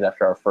of copies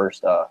after our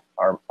first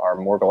our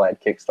Morgulad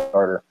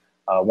Kickstarter.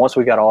 Once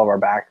we got all of our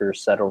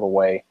backers settled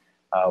away,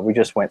 we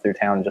just went through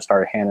town and just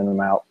started handing them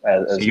out.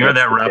 So you're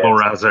that rabble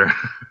rouser.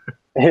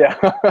 Yeah.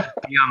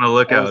 Be on the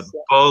lookout.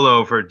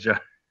 Bolo for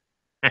John.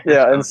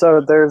 Yeah, and so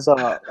there's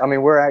I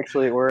mean, we're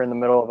in the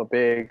middle of a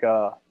big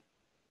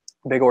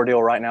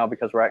ordeal right now,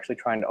 because we're actually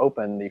trying to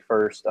open the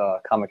first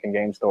comic and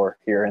game store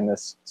here in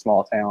this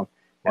small town.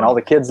 And all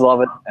the kids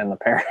love it, and the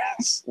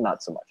parents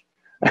not so much.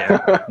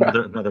 Yeah,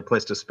 another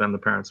place to spend the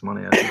parents'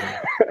 money.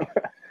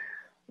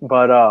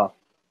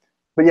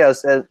 But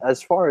yes,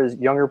 as far as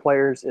younger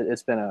players,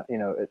 it's been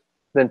it's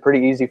been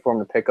pretty easy for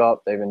them to pick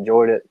up. They've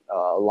enjoyed it.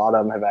 A lot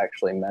of them have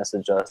actually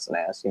messaged us and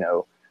asked,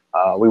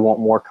 we want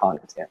more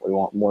content, we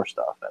want more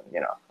stuff,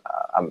 and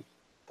I'm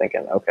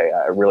thinking, okay,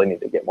 I really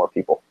need to get more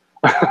people.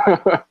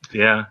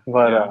 Yeah.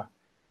 But yeah.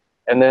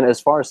 And then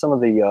as far as some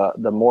of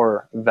the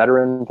more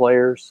veteran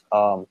players,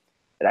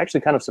 it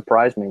actually kind of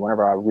surprised me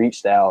whenever I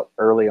reached out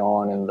early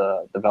on in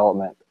the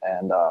development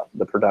and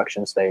the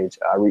production stage.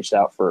 I reached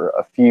out for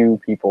a few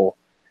people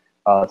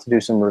to do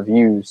some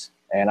reviews,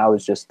 and I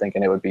was just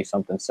thinking it would be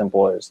something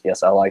simple as,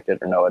 yes, I liked it,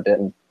 or no, I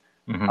didn't.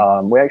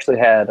 Mm-hmm. We actually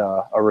had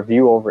a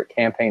review over at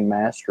Campaign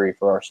Mastery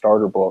for our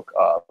starter book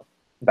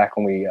back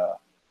when we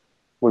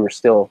we were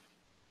still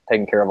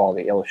taking care of all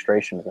the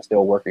illustrations and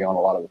still working on a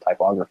lot of the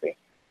typography.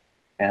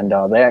 And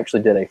they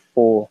actually did a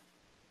full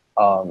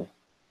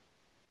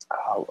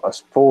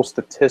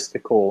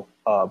statistical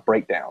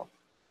breakdown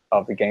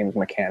of the game's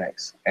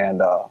mechanics,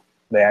 and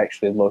they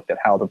actually looked at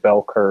how the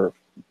bell curve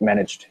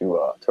managed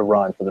to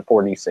run for the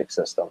 4D6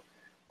 system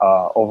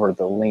over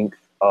the length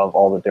of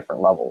all the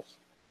different levels.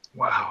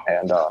 Wow.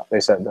 And they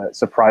said that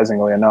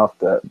surprisingly enough,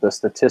 the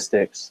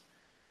statistics,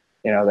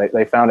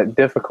 they found it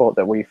difficult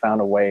that we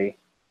found a way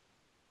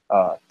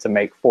to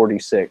make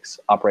 4D6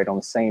 operate on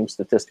the same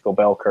statistical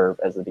bell curve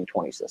as the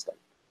D20 system.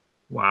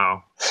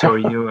 Wow. So are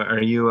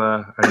you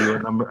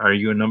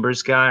a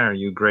numbers guy? Are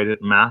you great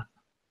at math?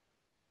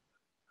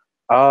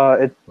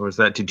 Or is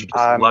that, did you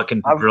just luck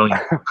into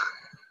brilliant?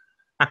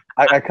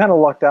 I kind of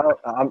lucked out.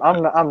 I'm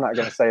not going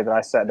to say that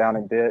I sat down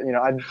and did.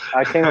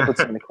 I came up with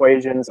some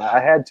equations.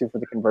 I had to for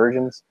the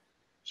conversions.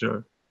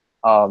 Sure.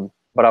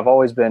 But I've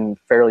always been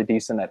fairly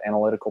decent at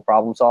analytical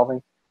problem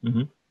solving.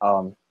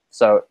 Mm-hmm.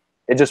 So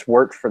it just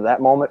worked for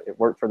that moment. It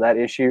worked for that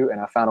issue,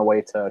 and I found a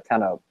way to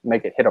kind of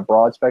make it hit a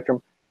broad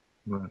spectrum.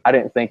 Right. I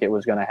didn't think it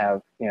was going to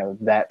have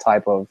that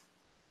type of,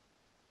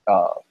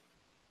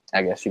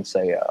 I guess you'd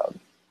say,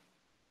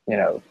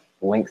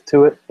 length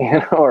to it,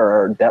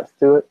 or depth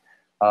to it.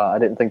 I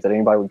didn't think that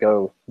anybody would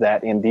go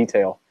that in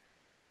detail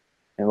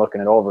in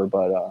looking it over,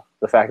 but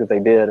the fact that they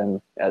did, and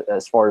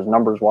as far as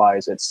numbers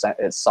wise, it's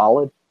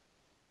solid.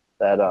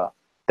 That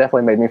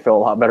definitely made me feel a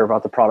lot better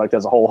about the product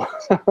as a whole,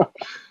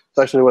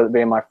 especially with it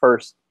being my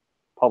first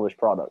published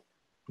product.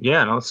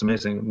 Yeah, no, it's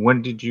amazing.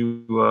 When did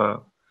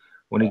you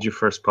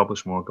first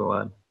publish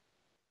Morgul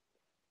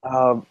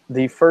Ad?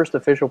 The first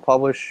official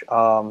publish,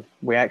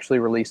 we actually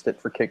released it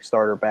for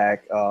Kickstarter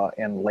back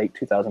in late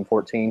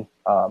 2014,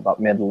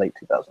 about mid to late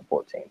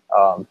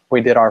 2014.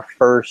 We did our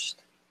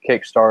first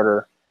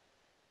Kickstarter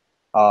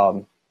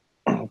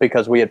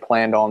because we had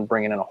planned on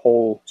bringing in a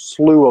whole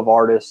slew of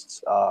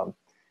artists.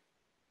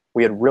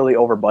 We had really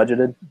over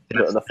budgeted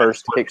the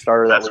first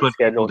Kickstarter that we scheduled. That's what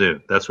people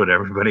do. That's what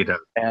everybody does.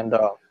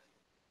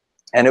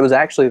 And it was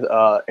actually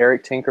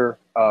Eric Tinker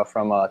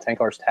from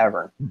Tankar's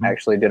Tavern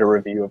actually did a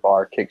review of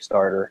our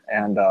Kickstarter,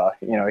 and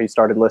he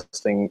started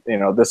listing,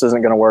 this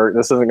isn't going to work,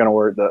 this isn't going to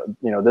work,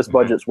 this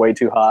budget's way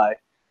too high,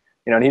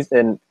 and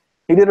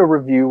he did a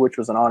review which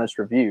was an honest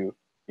review.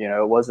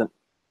 It wasn't,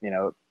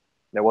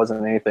 there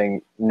wasn't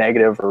anything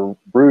negative or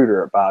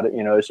rude about it.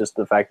 It's just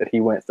the fact that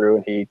he went through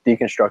and he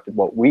deconstructed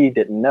what we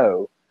didn't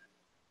know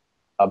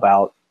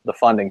about the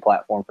funding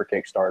platform for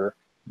Kickstarter.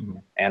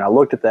 And I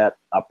looked at that,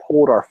 I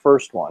pulled our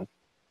first one,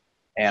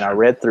 and I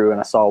read through and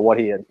I saw what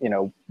he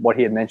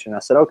had mentioned. I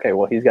said, okay,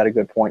 well, he's got a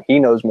good point. He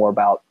knows more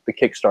about the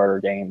Kickstarter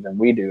game than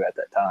we do at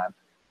that time.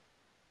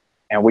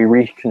 And we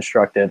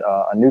reconstructed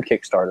a new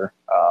Kickstarter,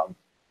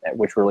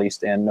 which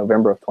released in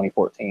November of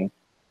 2014,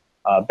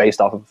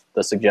 based off of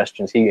the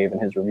suggestions he gave in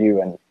his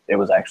review, and it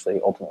was actually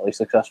ultimately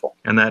successful.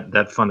 And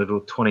that funded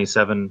with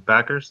 27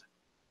 backers?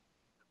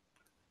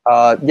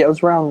 Yeah, it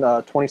was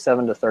around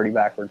 27 to 30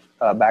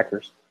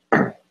 backers.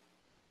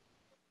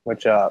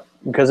 Which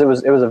because it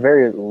was a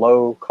very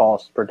low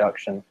cost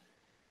production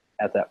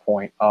at that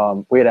point.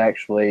 We had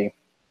actually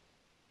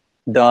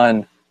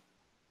done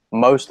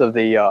most of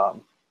the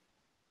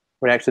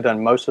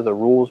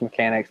rules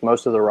mechanics.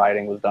 Most of the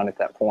writing was done at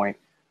that point.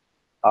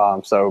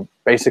 So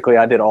basically,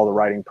 I did all the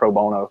writing pro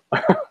bono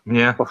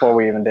before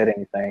we even did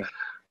anything.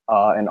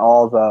 And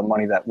all the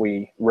money that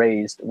we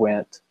raised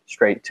went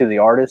straight to the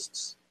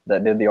artists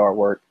that did the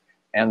artwork,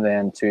 and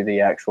then to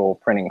the actual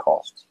printing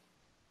costs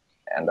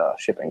and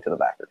shipping to the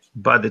backers.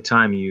 By the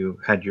time you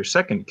had your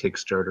second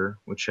Kickstarter,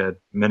 which had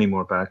many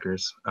more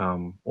backers,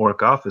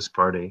 Orc Office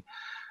Party,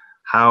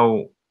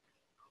 how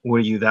were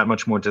you that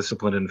much more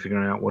disciplined in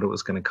figuring out what it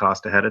was going to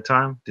cost ahead of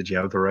time? Did you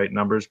have the right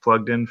numbers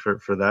plugged in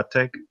for that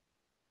take?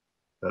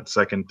 That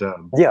second?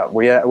 Yeah,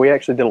 we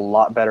actually did a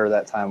lot better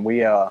that time.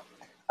 I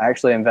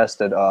actually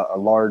invested a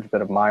large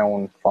bit of my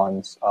own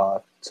funds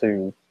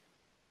to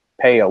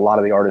pay a lot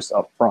of the artists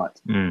up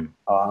front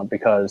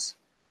because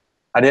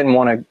I didn't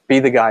want to be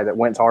the guy that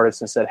went to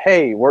artists and said,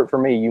 hey, work for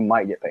me, you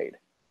might get paid.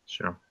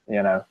 Sure.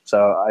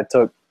 So I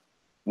took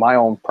my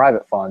own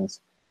private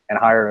funds and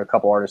hired a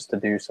couple artists to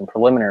do some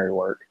preliminary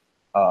work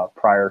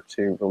prior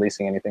to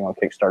releasing anything on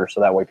Kickstarter,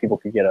 so that way people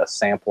could get a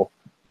sample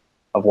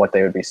of what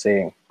they would be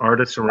seeing.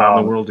 Artists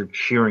around the world are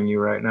cheering you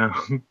right now.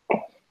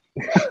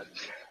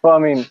 Well, I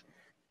mean,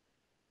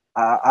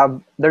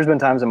 there's been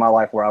times in my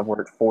life where I've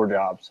worked 4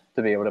 jobs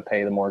to be able to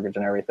pay the mortgage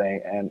and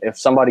everything. And if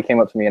somebody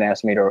came up to me and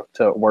asked me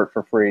to work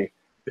for free,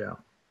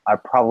 I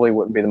probably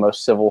wouldn't be the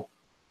most civil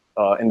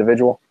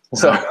individual.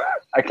 So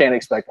I can't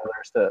expect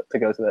others to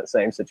go through that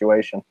same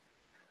situation.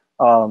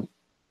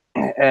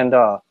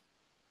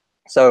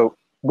 So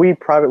we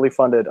privately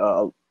funded,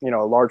 a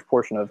large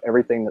portion of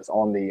everything that's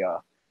on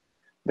the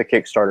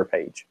Kickstarter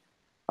page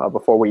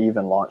before we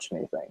even launched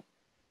anything.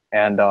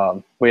 And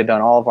we had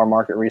done all of our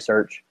market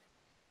research,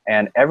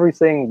 and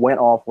everything went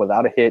off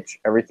without a hitch.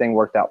 Everything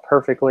worked out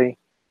perfectly.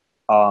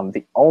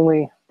 The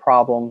only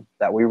problem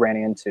that we ran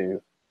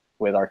into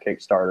with our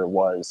Kickstarter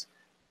was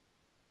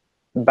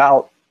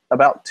About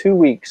 2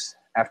 weeks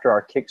after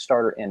our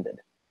Kickstarter ended,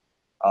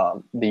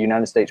 the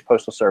United States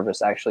Postal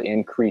Service actually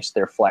increased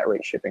their flat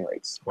rate shipping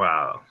rates.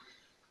 Wow.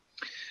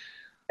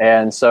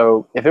 And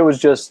so if it was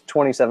just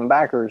 27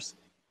 backers,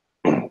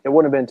 it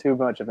wouldn't have been too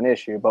much of an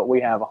issue. But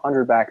we have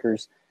 100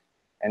 backers,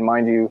 and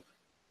mind you,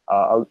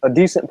 a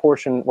decent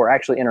portion were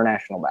actually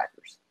international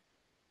backers,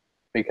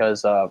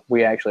 because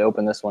we actually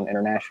opened this one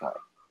internationally.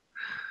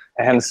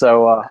 And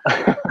so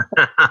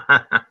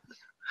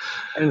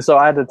and so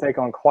I had to take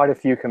on quite a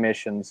few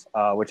commissions,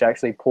 which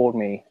actually pulled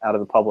me out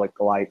of the public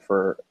light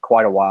for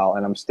quite a while.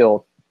 And I'm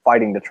still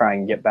fighting to try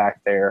and get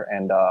back there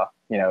and,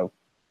 you know,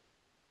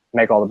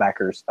 make all the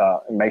backers,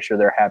 make sure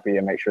they're happy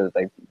and make sure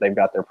that they've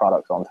got their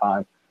products on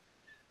time.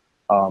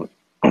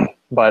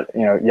 But,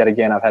 you know, yet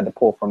again, I've had to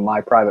pull from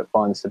my private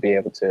funds to be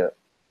able to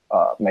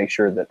make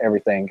sure that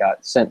everything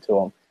got sent to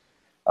them.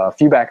 A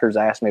few backers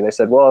asked me, they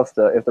said, well, if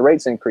the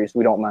rates increase,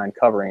 we don't mind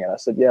covering it. I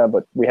said, yeah,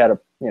 but we had a,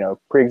 you know,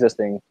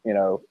 pre-existing, you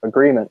know,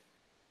 agreement.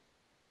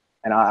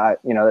 And I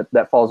you know,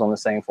 that falls on the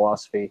same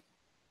philosophy.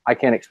 I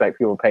can't expect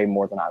people to pay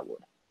more than I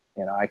would.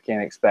 You know, I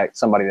can't expect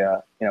somebody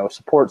to, you know,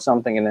 support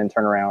something and then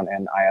turn around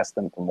and I ask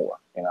them for more.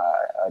 You know,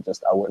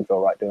 I wouldn't feel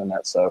right doing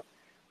that. So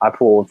I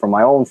pulled from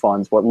my own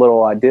funds what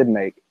little I did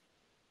make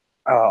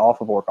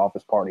off of Orc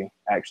Office Party,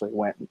 actually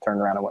went and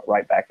turned around and went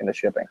right back into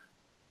shipping.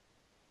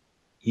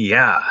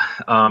 Yeah.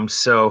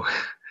 So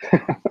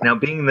now,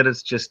 being that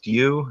it's just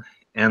you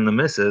and the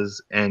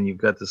missus, and you've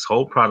got this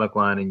whole product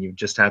line, and you've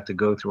just had to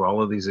go through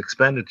all of these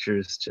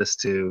expenditures just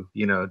to,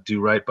 you know,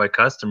 do right by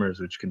customers,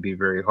 which can be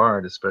very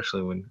hard,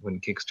 especially when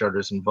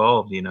Kickstarter's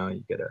involved. You know,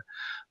 you gotta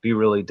be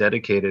really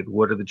dedicated.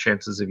 What are the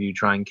chances of you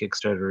trying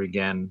Kickstarter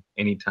again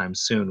anytime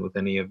soon with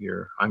any of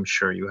your? I'm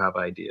sure you have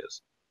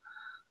ideas.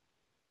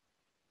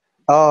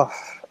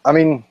 I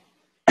mean,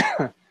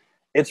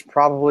 it's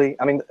probably,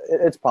 I mean,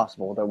 it's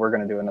possible that we're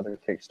going to do another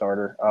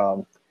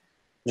Kickstarter,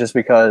 just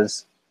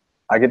because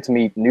I get to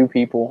meet new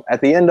people.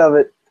 At the end of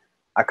it,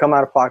 I come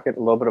out of pocket a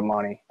little bit of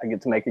money. I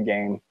get to make a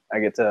game. I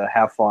get to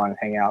have fun,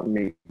 hang out, and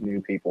meet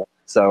new people.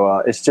 So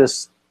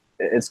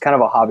it's kind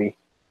of a hobby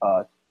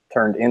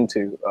turned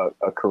into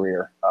a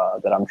career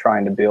that I'm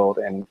trying to build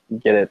and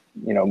get it,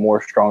 you know,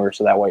 more stronger,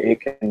 so that way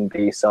it can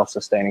be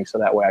self-sustaining, so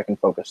that way I can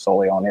focus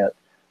solely on it.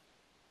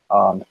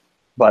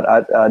 But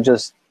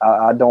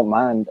I don't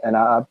mind, and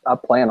I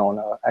plan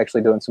on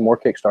actually doing some more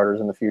Kickstarters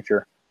in the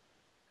future.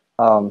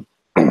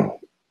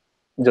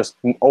 Just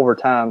over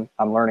time,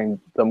 I'm learning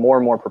the more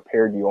and more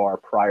prepared you are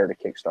prior to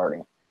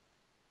kickstarting,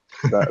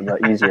 the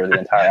easier the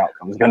entire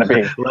outcome is going to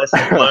be.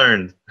 Lesson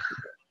learned.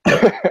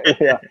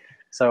 Yeah.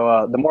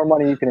 So the more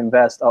money you can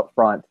invest up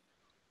front,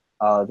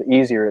 the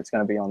easier it's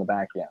going to be on the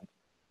back end.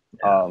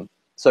 Yeah.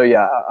 So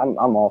yeah, I'm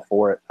all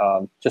for it.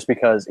 Just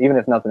because even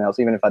if nothing else,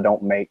 even if I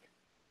don't make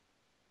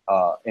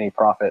any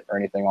profit or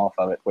anything off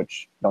of it,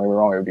 which don't get me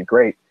wrong, it would be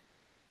great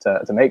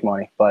to make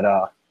money,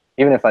 but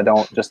even if I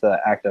don't, just the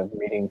act of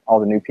meeting all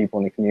the new people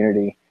in the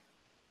community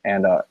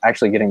and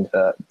actually getting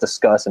to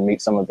discuss and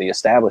meet some of the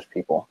established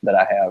people that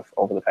I have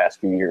over the past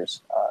few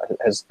years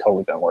has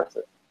totally been worth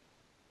it.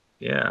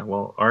 Yeah,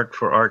 well, art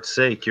for art's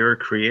sake. You're a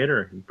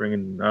creator. You're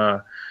bringing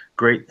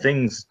great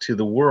things to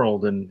the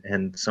world,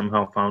 and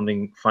somehow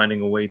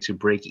finding a way to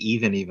break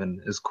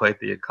even is quite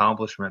the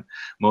accomplishment.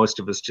 Most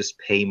of us just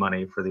pay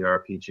money for the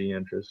RPG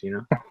interest, you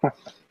know.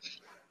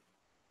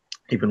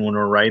 Even when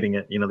we're writing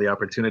it, you know, the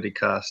opportunity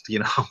cost, you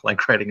know,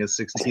 like writing a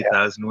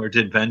 60,000 word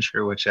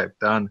adventure, which I've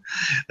done.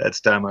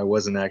 That's time I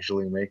wasn't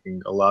actually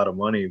making a lot of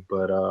money,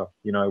 but,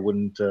 you know, I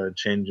wouldn't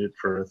change it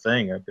for a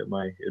thing. I've got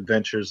my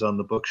adventures on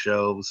the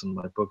bookshelves and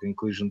my book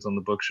inclusions on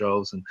the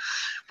bookshelves. And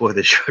boy,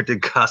 they sure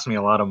did cost me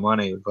a lot of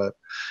money, but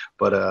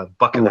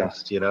bucket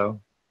list, you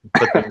know,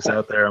 put things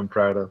out there I'm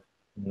proud of.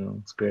 You know,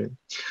 it's great.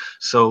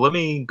 So let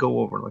me go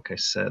over, like I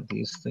said,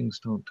 these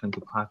things don't tend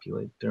to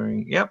populate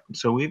during. Yep.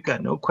 So we've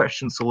got no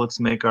questions. So let's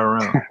make our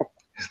own.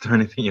 Is there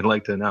anything you'd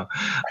like to know?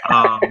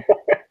 I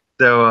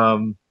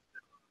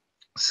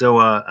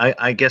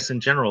guess in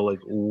general, like,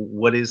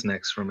 what is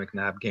next for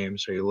McNab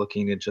Games? Are you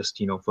looking to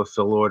just, you know,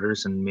 fulfill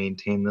orders and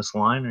maintain this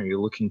line? Or are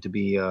you looking to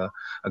be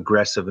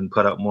aggressive and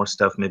put out more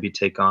stuff, maybe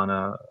take on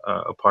a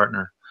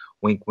partner?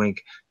 Wink,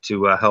 wink,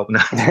 to help to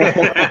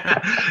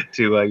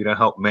you know,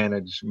 help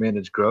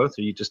manage growth.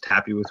 Are you just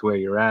happy with where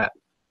you're at?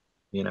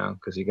 You know,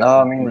 because you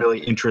got a really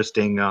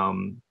interesting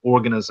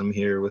organism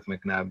here with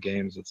McNab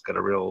Games. It's got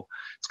a real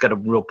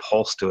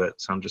pulse to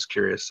it. So I'm just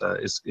curious,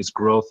 is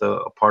growth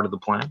a part of the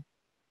plan?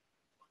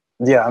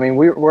 Yeah, I mean,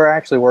 we're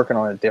actually working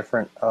on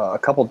a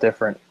couple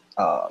different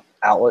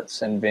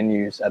outlets and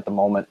venues at the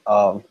moment.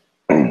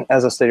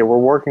 As I stated, we're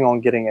working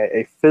on getting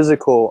a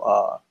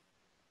physical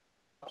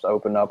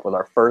open up, with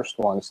our first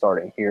one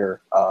starting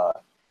here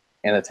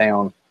in the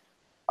town.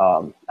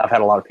 I've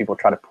had a lot of people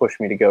try to push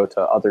me to go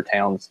to other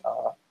towns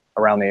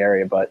around the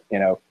area, but you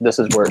know, this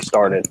is where it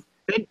started.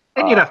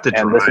 And you'd have to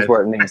drive. And this is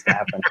where it needs to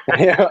happen.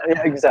 Yeah,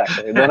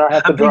 exactly. Then I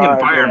have to drive.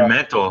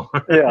 Environmental.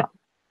 Yeah.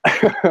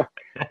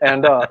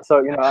 And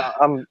so, you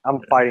know, I'm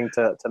fighting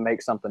to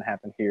make something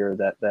happen here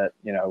that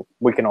you know,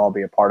 we can all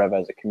be a part of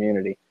as a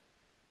community.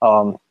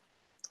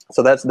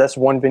 So that's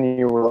one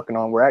venue we're looking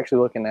on. We're actually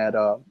looking at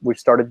we've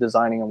started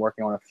designing and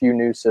working on a few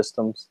new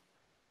systems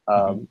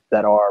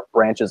that are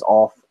branches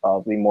off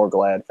of the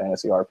Morgulad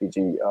Fantasy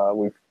RPG.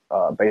 We've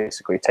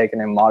basically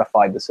taken and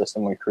modified the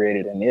system we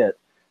created in it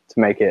to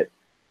make it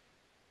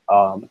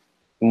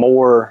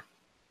more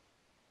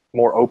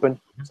open,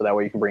 so that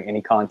way you can bring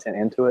any content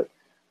into it.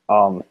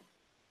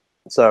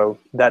 So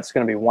that's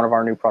going to be one of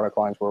our new product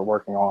lines we're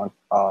working on,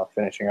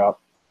 finishing up.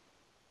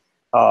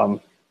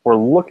 We're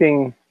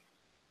looking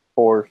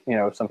for, you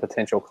know, some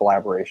potential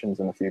collaborations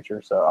in the future.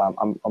 So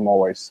I'm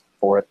always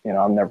for it. You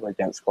know, I'm never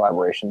against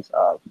collaborations.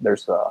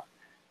 There's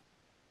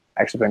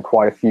actually been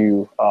quite a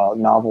few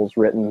novels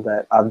written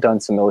that I've done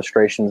some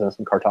illustrations and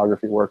some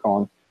cartography work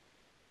on,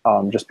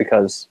 just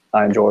because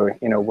I enjoy,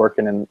 you know,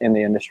 working in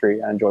the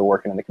industry. I enjoy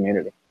working in the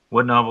community.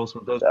 What novels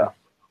would those be?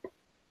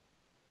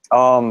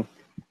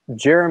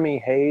 Jeremy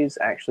Hayes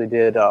actually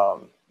did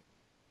trying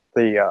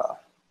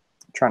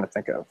to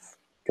think of,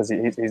 because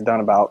he's done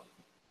about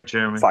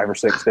Jeremy. 5 or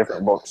 6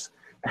 different books.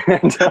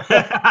 And, he's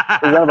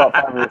done about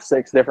 5 or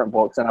 6 different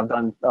books, and I've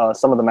done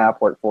some of the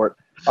map work for it.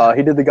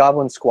 He did the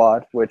Goblin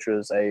Squad, which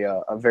was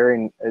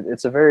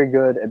it's a very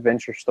good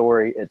adventure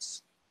story.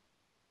 It's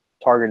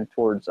targeted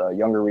towards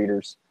younger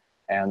readers,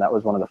 and that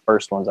was one of the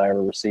first ones I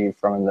ever received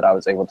from him that I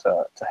was able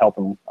to help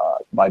him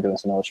by doing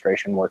some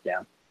illustration work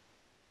in.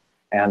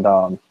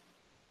 And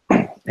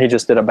he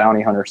just did a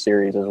Bounty Hunter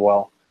series as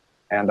well,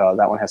 and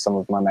that one has some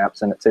of my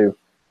maps in it too.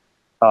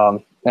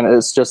 And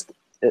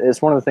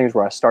it's one of the things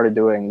where I started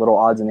doing little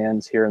odds and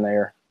ends here and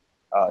there,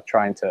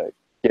 trying to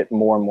get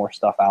more and more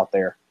stuff out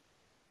there.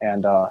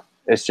 And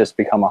it's just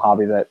become a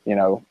hobby that, you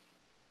know,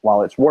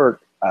 while it's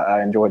work,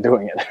 I enjoy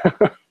doing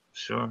it.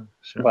 Sure.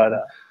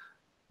 But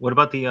what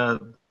about the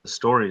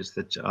stories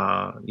that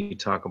you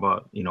talk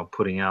about, you know,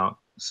 putting out,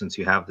 since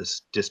you have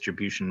this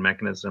distribution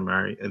mechanism?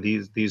 Are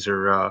these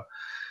are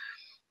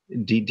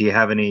do you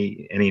have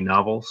any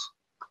novels?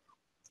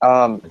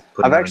 I've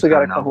actually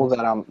got a couple that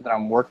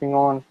I'm working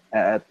on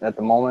at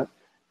the moment.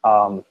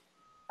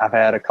 I've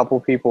had a couple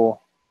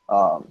people, you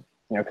know,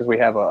 because we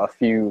have a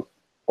few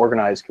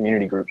organized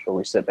community groups where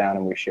we sit down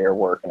and we share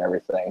work and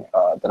everything,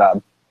 that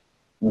I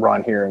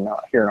run here in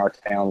our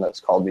town. That's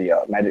called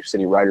the Magic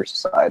City Writers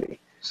Society.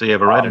 So you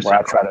have a writer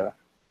circle.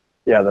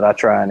 I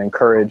try and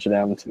encourage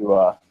them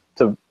to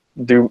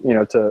do, you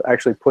know, to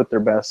actually put their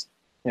best,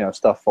 you know,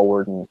 stuff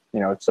forward, and, you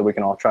know, so we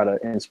can all try to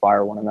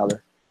inspire one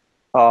another.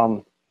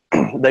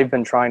 They've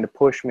been trying to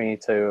push me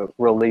to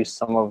release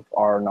some of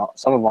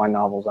my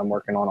novels I'm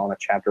working on a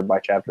chapter by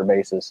chapter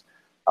basis.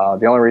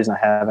 The only reason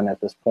I haven't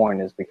at this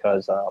point is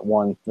because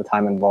one, the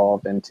time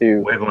involved, and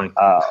two,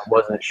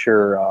 wasn't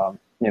sure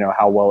you know,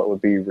 how well it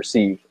would be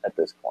received at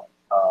this point,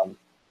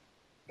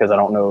 because I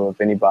don't know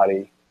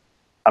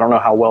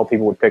how well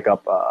people would pick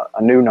up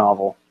a new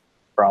novel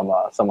from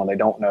someone they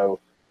don't know,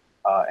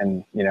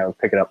 and, you know,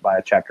 pick it up by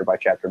chapter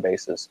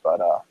basis. But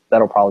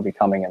that'll probably be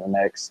coming in the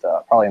next,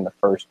 probably in the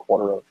first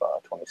quarter of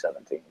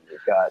 2017.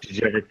 Did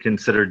you ever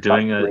consider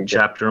doing a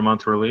chapter a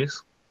month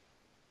release?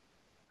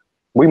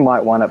 We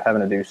might wind up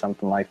having to do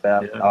something like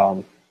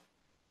that,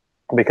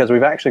 because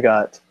we've actually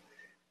got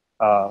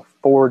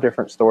 4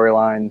 different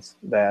storylines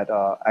that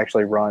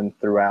actually run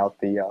throughout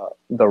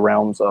the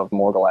realms of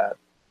Morgulad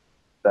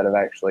that have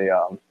actually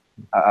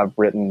I've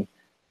written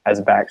as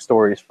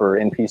backstories for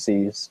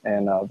NPCs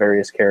and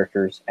various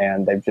characters,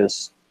 and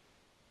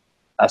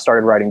I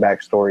started writing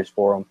backstories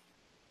for them,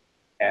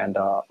 and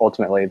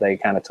ultimately they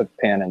kind of took the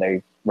pen and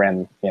they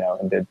ran, you know,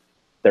 and did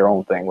their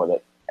own thing with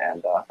it,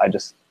 and I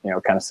just, you know,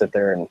 kind of sit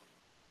there and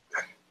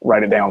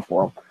write it down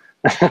for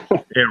them.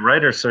 Yeah,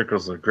 writer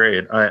circles are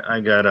great. I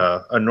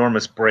got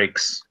enormous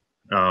breaks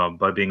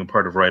by being a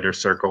part of writer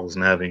circles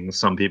and having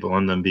some people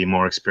in them be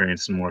more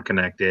experienced and more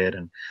connected,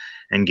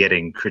 and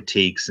getting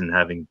critiques and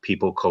having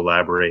people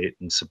collaborate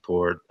and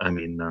support. I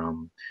mean,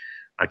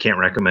 I can't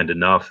recommend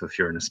enough, if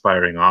you're an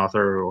aspiring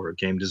author or a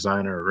game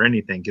designer or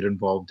anything, get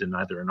involved in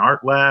either an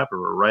art lab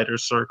or a writer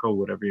circle,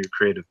 whatever your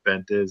creative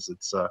bent is.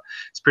 It's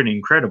pretty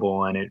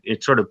incredible, and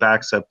it sort of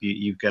backs up.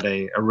 You've got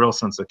a real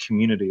sense of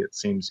community, it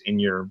seems, in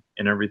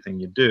everything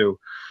you do.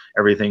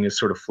 Everything is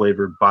sort of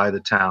flavored by the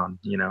town,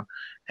 you know,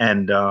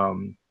 and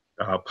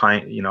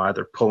you know,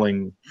 either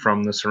pulling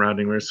from the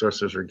surrounding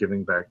resources or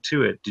giving back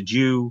to it. Do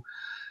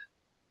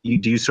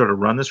you sort of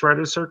run this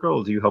writer circle,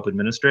 or do you help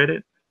administrate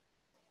it?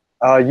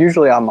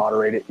 Usually I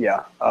moderate it.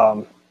 Yeah.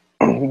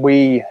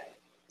 We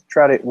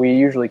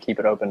usually keep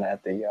it open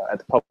at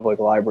the public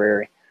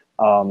library,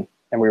 and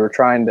we were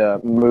trying to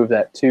move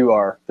that to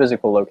our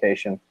physical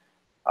location,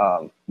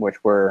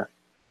 which we're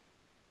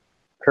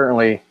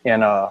currently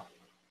in a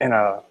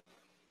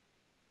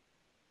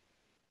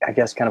I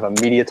guess kind of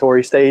a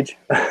mediatory stage,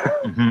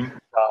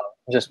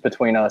 just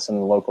between us and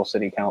the local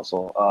city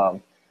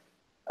council.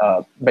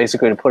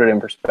 Basically, to put it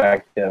in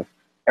perspective,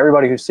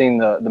 everybody who's seen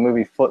the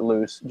movie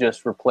Footloose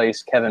just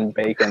replaced Kevin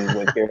Bacon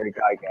with Gary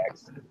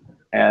Gygax,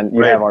 and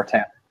you have our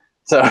town.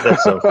 So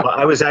that's so fun.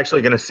 I was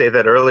actually going to say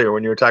that earlier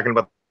when you were talking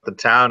about the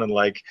town, and,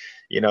 like,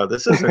 you know,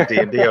 this isn't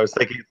D&D. I was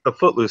thinking it's the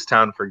Footloose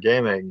town for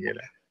gaming, you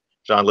know.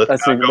 John Lithgow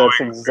That's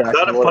going, exactly is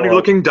that a what it funny was.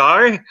 looking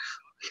die?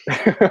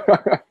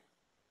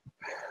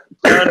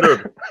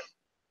 Xander.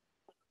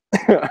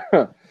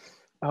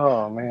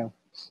 Oh man.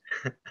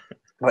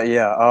 But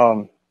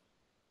yeah,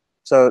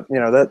 so you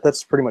know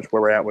that's pretty much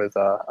where we're at with.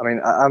 I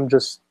mean, I'm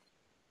just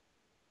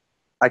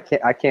I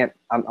can't.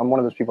 I'm one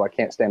of those people I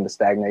can't stand to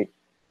stagnate.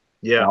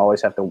 And I Yeah.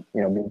 always have to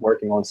be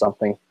working on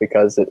something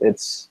because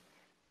it's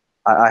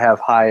I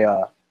have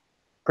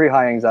pretty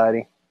high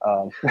anxiety.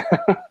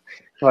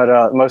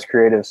 But most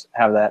creatives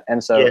have that,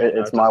 and so Yeah, no,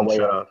 it's it my doesn't way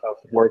shut of off.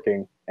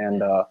 working and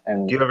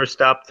Do you ever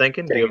stop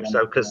thinking? Do you getting ever it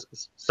stop? under control.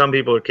 Because some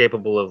people are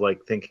capable of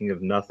like thinking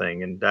of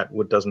nothing, and that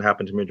what doesn't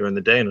happen to me during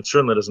the day, and it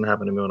certainly doesn't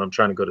happen to me when I'm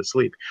trying to go to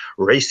sleep.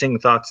 Racing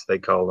thoughts, they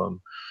call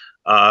them.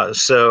 Yeah.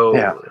 So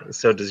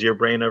does your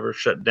brain ever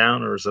shut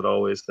down, or is it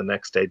always the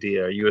next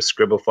idea? Are you a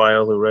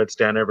scribophile who writes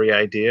down every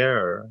idea,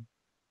 or?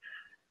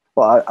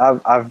 Well,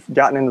 I've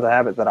gotten into the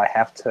habit that I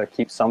have to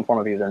keep some form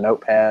of either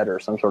notepad or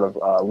some sort of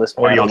list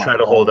Or pad you'll on my try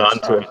to phone hold or on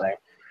to it?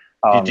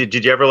 something. Did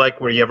you ever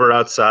were you ever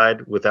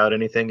outside without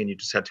anything and you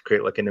just had to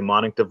create like a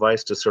mnemonic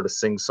device to sort of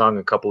sing song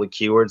a couple of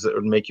keywords that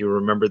would make you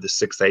remember the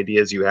 6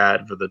 ideas you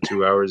had for the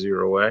 2 hours you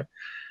were away?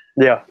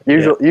 Yeah,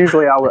 Yeah.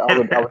 usually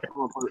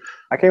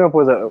I came up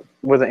with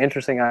an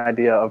interesting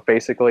idea of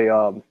basically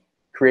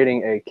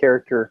creating a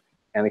character,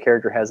 and the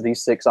character has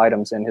these 6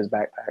 items in his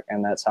backpack,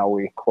 and that's how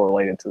we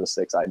correlated to the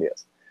 6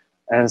 ideas.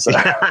 And so,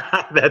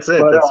 That's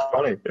it. but, That's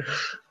funny.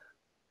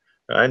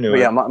 I knew but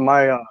yeah, it.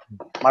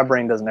 my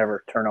brain doesn't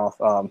ever turn off.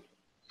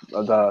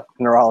 The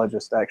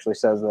neurologist actually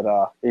says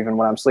that even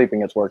when I'm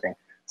sleeping, it's working.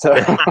 So,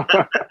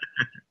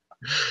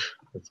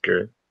 That's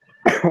great.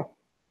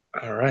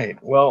 All right.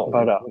 Well,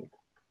 but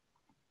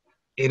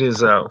it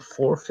is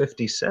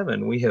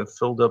 4:57. We have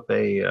filled up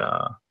a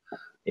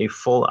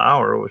full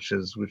hour, which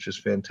is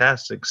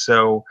fantastic.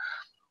 So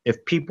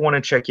if people want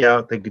to check you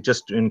out, they could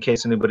just, in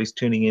case anybody's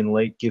tuning in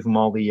late, give them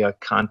all the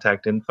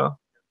contact info.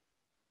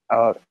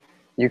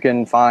 you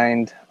can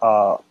find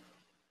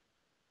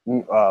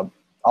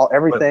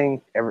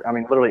everything. I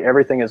mean, literally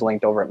everything is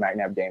linked over at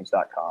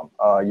macnabgames.com.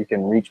 You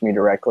can reach me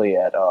directly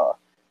at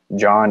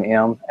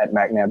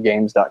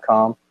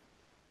johnm@macnabgames.com.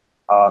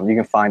 You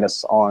can find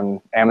us on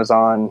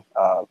Amazon,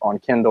 on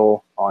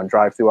Kindle, on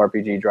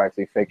DriveThruRPG,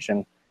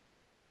 DriveThruFiction.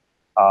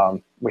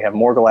 We have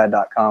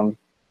Morgalad.com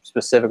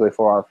specifically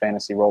for our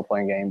fantasy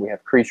role-playing game. We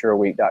have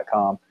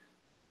CreatureAweek.com,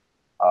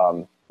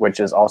 which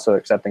is also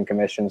accepting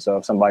commissions. So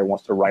if somebody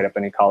wants to write up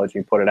any college,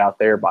 you put it out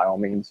there, by all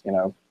means,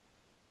 you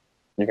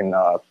can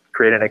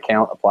create an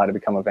account, apply to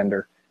become a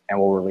vendor, and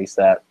we'll release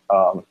that.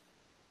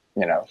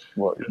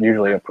 We'll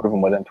usually approve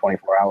them within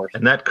 24 hours.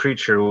 And that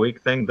Creature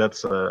Week thing,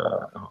 that's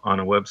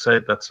on a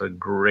website. That's a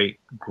great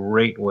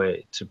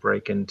way to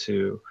break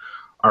into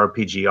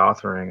RPG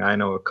authoring. I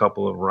know a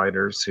couple of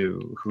writers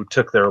who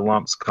took their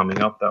lumps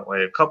coming up that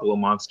way. A couple of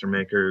monster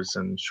makers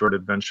and short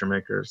adventure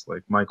makers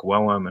like Mike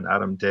Wellham and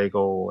Adam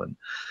Daigle,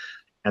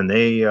 and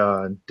they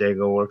Adam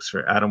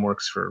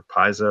works for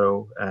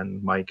Paizo,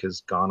 and Mike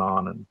has gone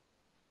on and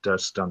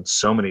just done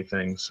so many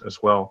things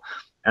as well.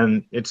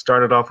 And it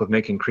started off with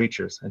making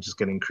creatures and just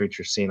getting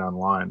creatures seen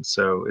online.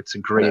 So it's a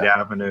great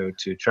avenue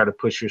to try to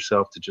push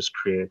yourself to just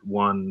create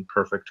one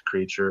perfect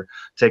creature,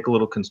 take a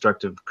little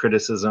constructive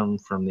criticism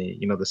from the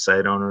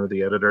site owner,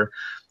 the editor,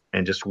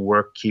 and just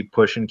keep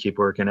pushing, keep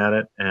working at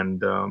it.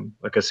 And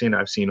like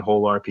I've seen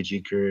whole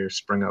RPG careers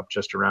spring up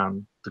just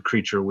around the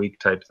Creature Week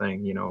type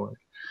thing,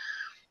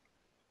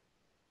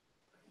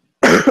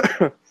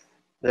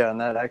 Yeah, and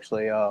that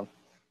actually,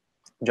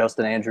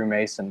 Justin Andrew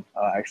Mason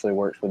actually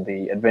works with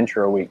the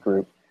Adventure Week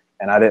group,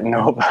 and I didn't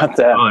know about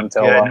that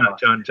until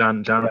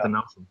Jonathan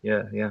Nelson.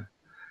 Yeah.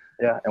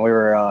 Yeah, and we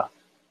were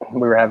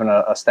having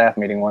a staff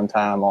meeting one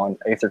time on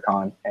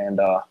Aethercon,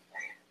 and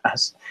I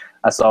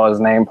saw his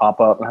name pop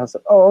up, and I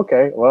said, "Oh,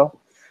 okay,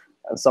 well,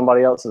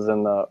 somebody else is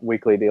in the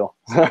weekly deal."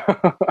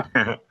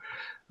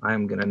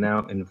 I'm gonna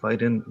now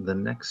invite in the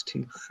next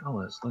two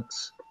fellas.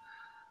 Let's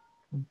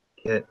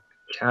get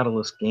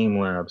Catalyst Game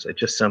Labs. I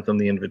just sent them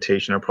the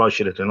invitation. I probably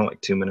should have done it like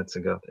 2 minutes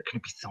ago. They're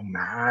gonna be so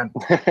mad.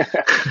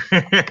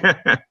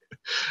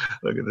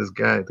 Look at this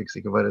guy. Thinks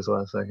he can bite his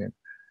last second.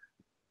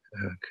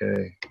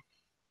 Okay.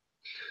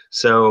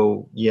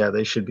 So yeah,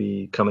 they should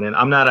be coming in.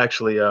 I'm not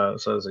actually, so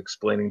I was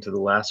explaining to the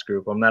last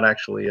group, I'm not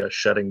actually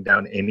shutting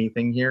down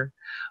anything here.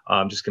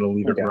 I'm just going to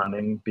leave it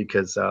running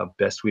because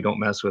best we don't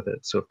mess with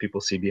it. So if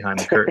people see behind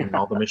the curtain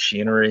all the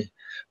machinery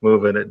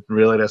moving, it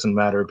really doesn't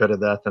matter. Better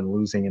that than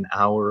losing an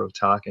hour of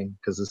talking,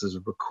 because this is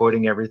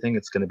recording everything.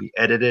 It's going to be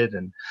edited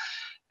and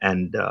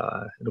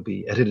it'll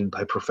be edited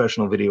by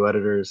professional video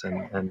editors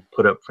and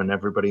put up, and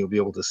everybody will be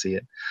able to see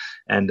it.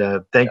 And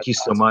thank you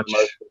so much.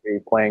 Most would be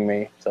playing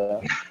me.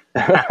 So.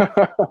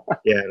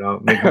 Yeah,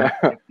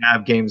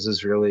 McNab Games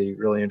is really,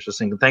 really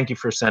interesting. Thank you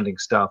for sending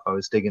stuff. I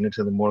was digging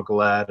into the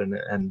Morgalad, and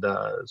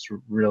it's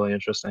really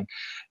interesting.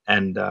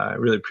 And I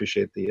really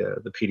appreciate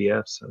the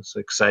PDFs. It's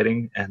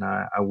exciting, and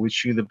I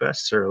wish you the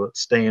best, sir. Let's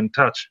stay in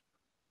touch.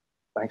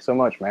 Thanks so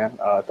much, man.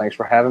 Thanks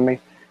for having me.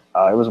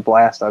 It was a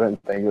blast. I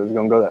didn't think it was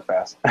going to go that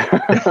fast.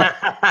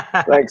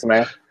 Thanks,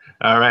 man.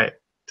 All right.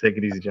 Take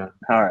it easy, John.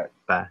 All right.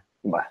 Bye.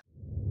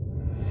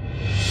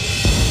 Bye.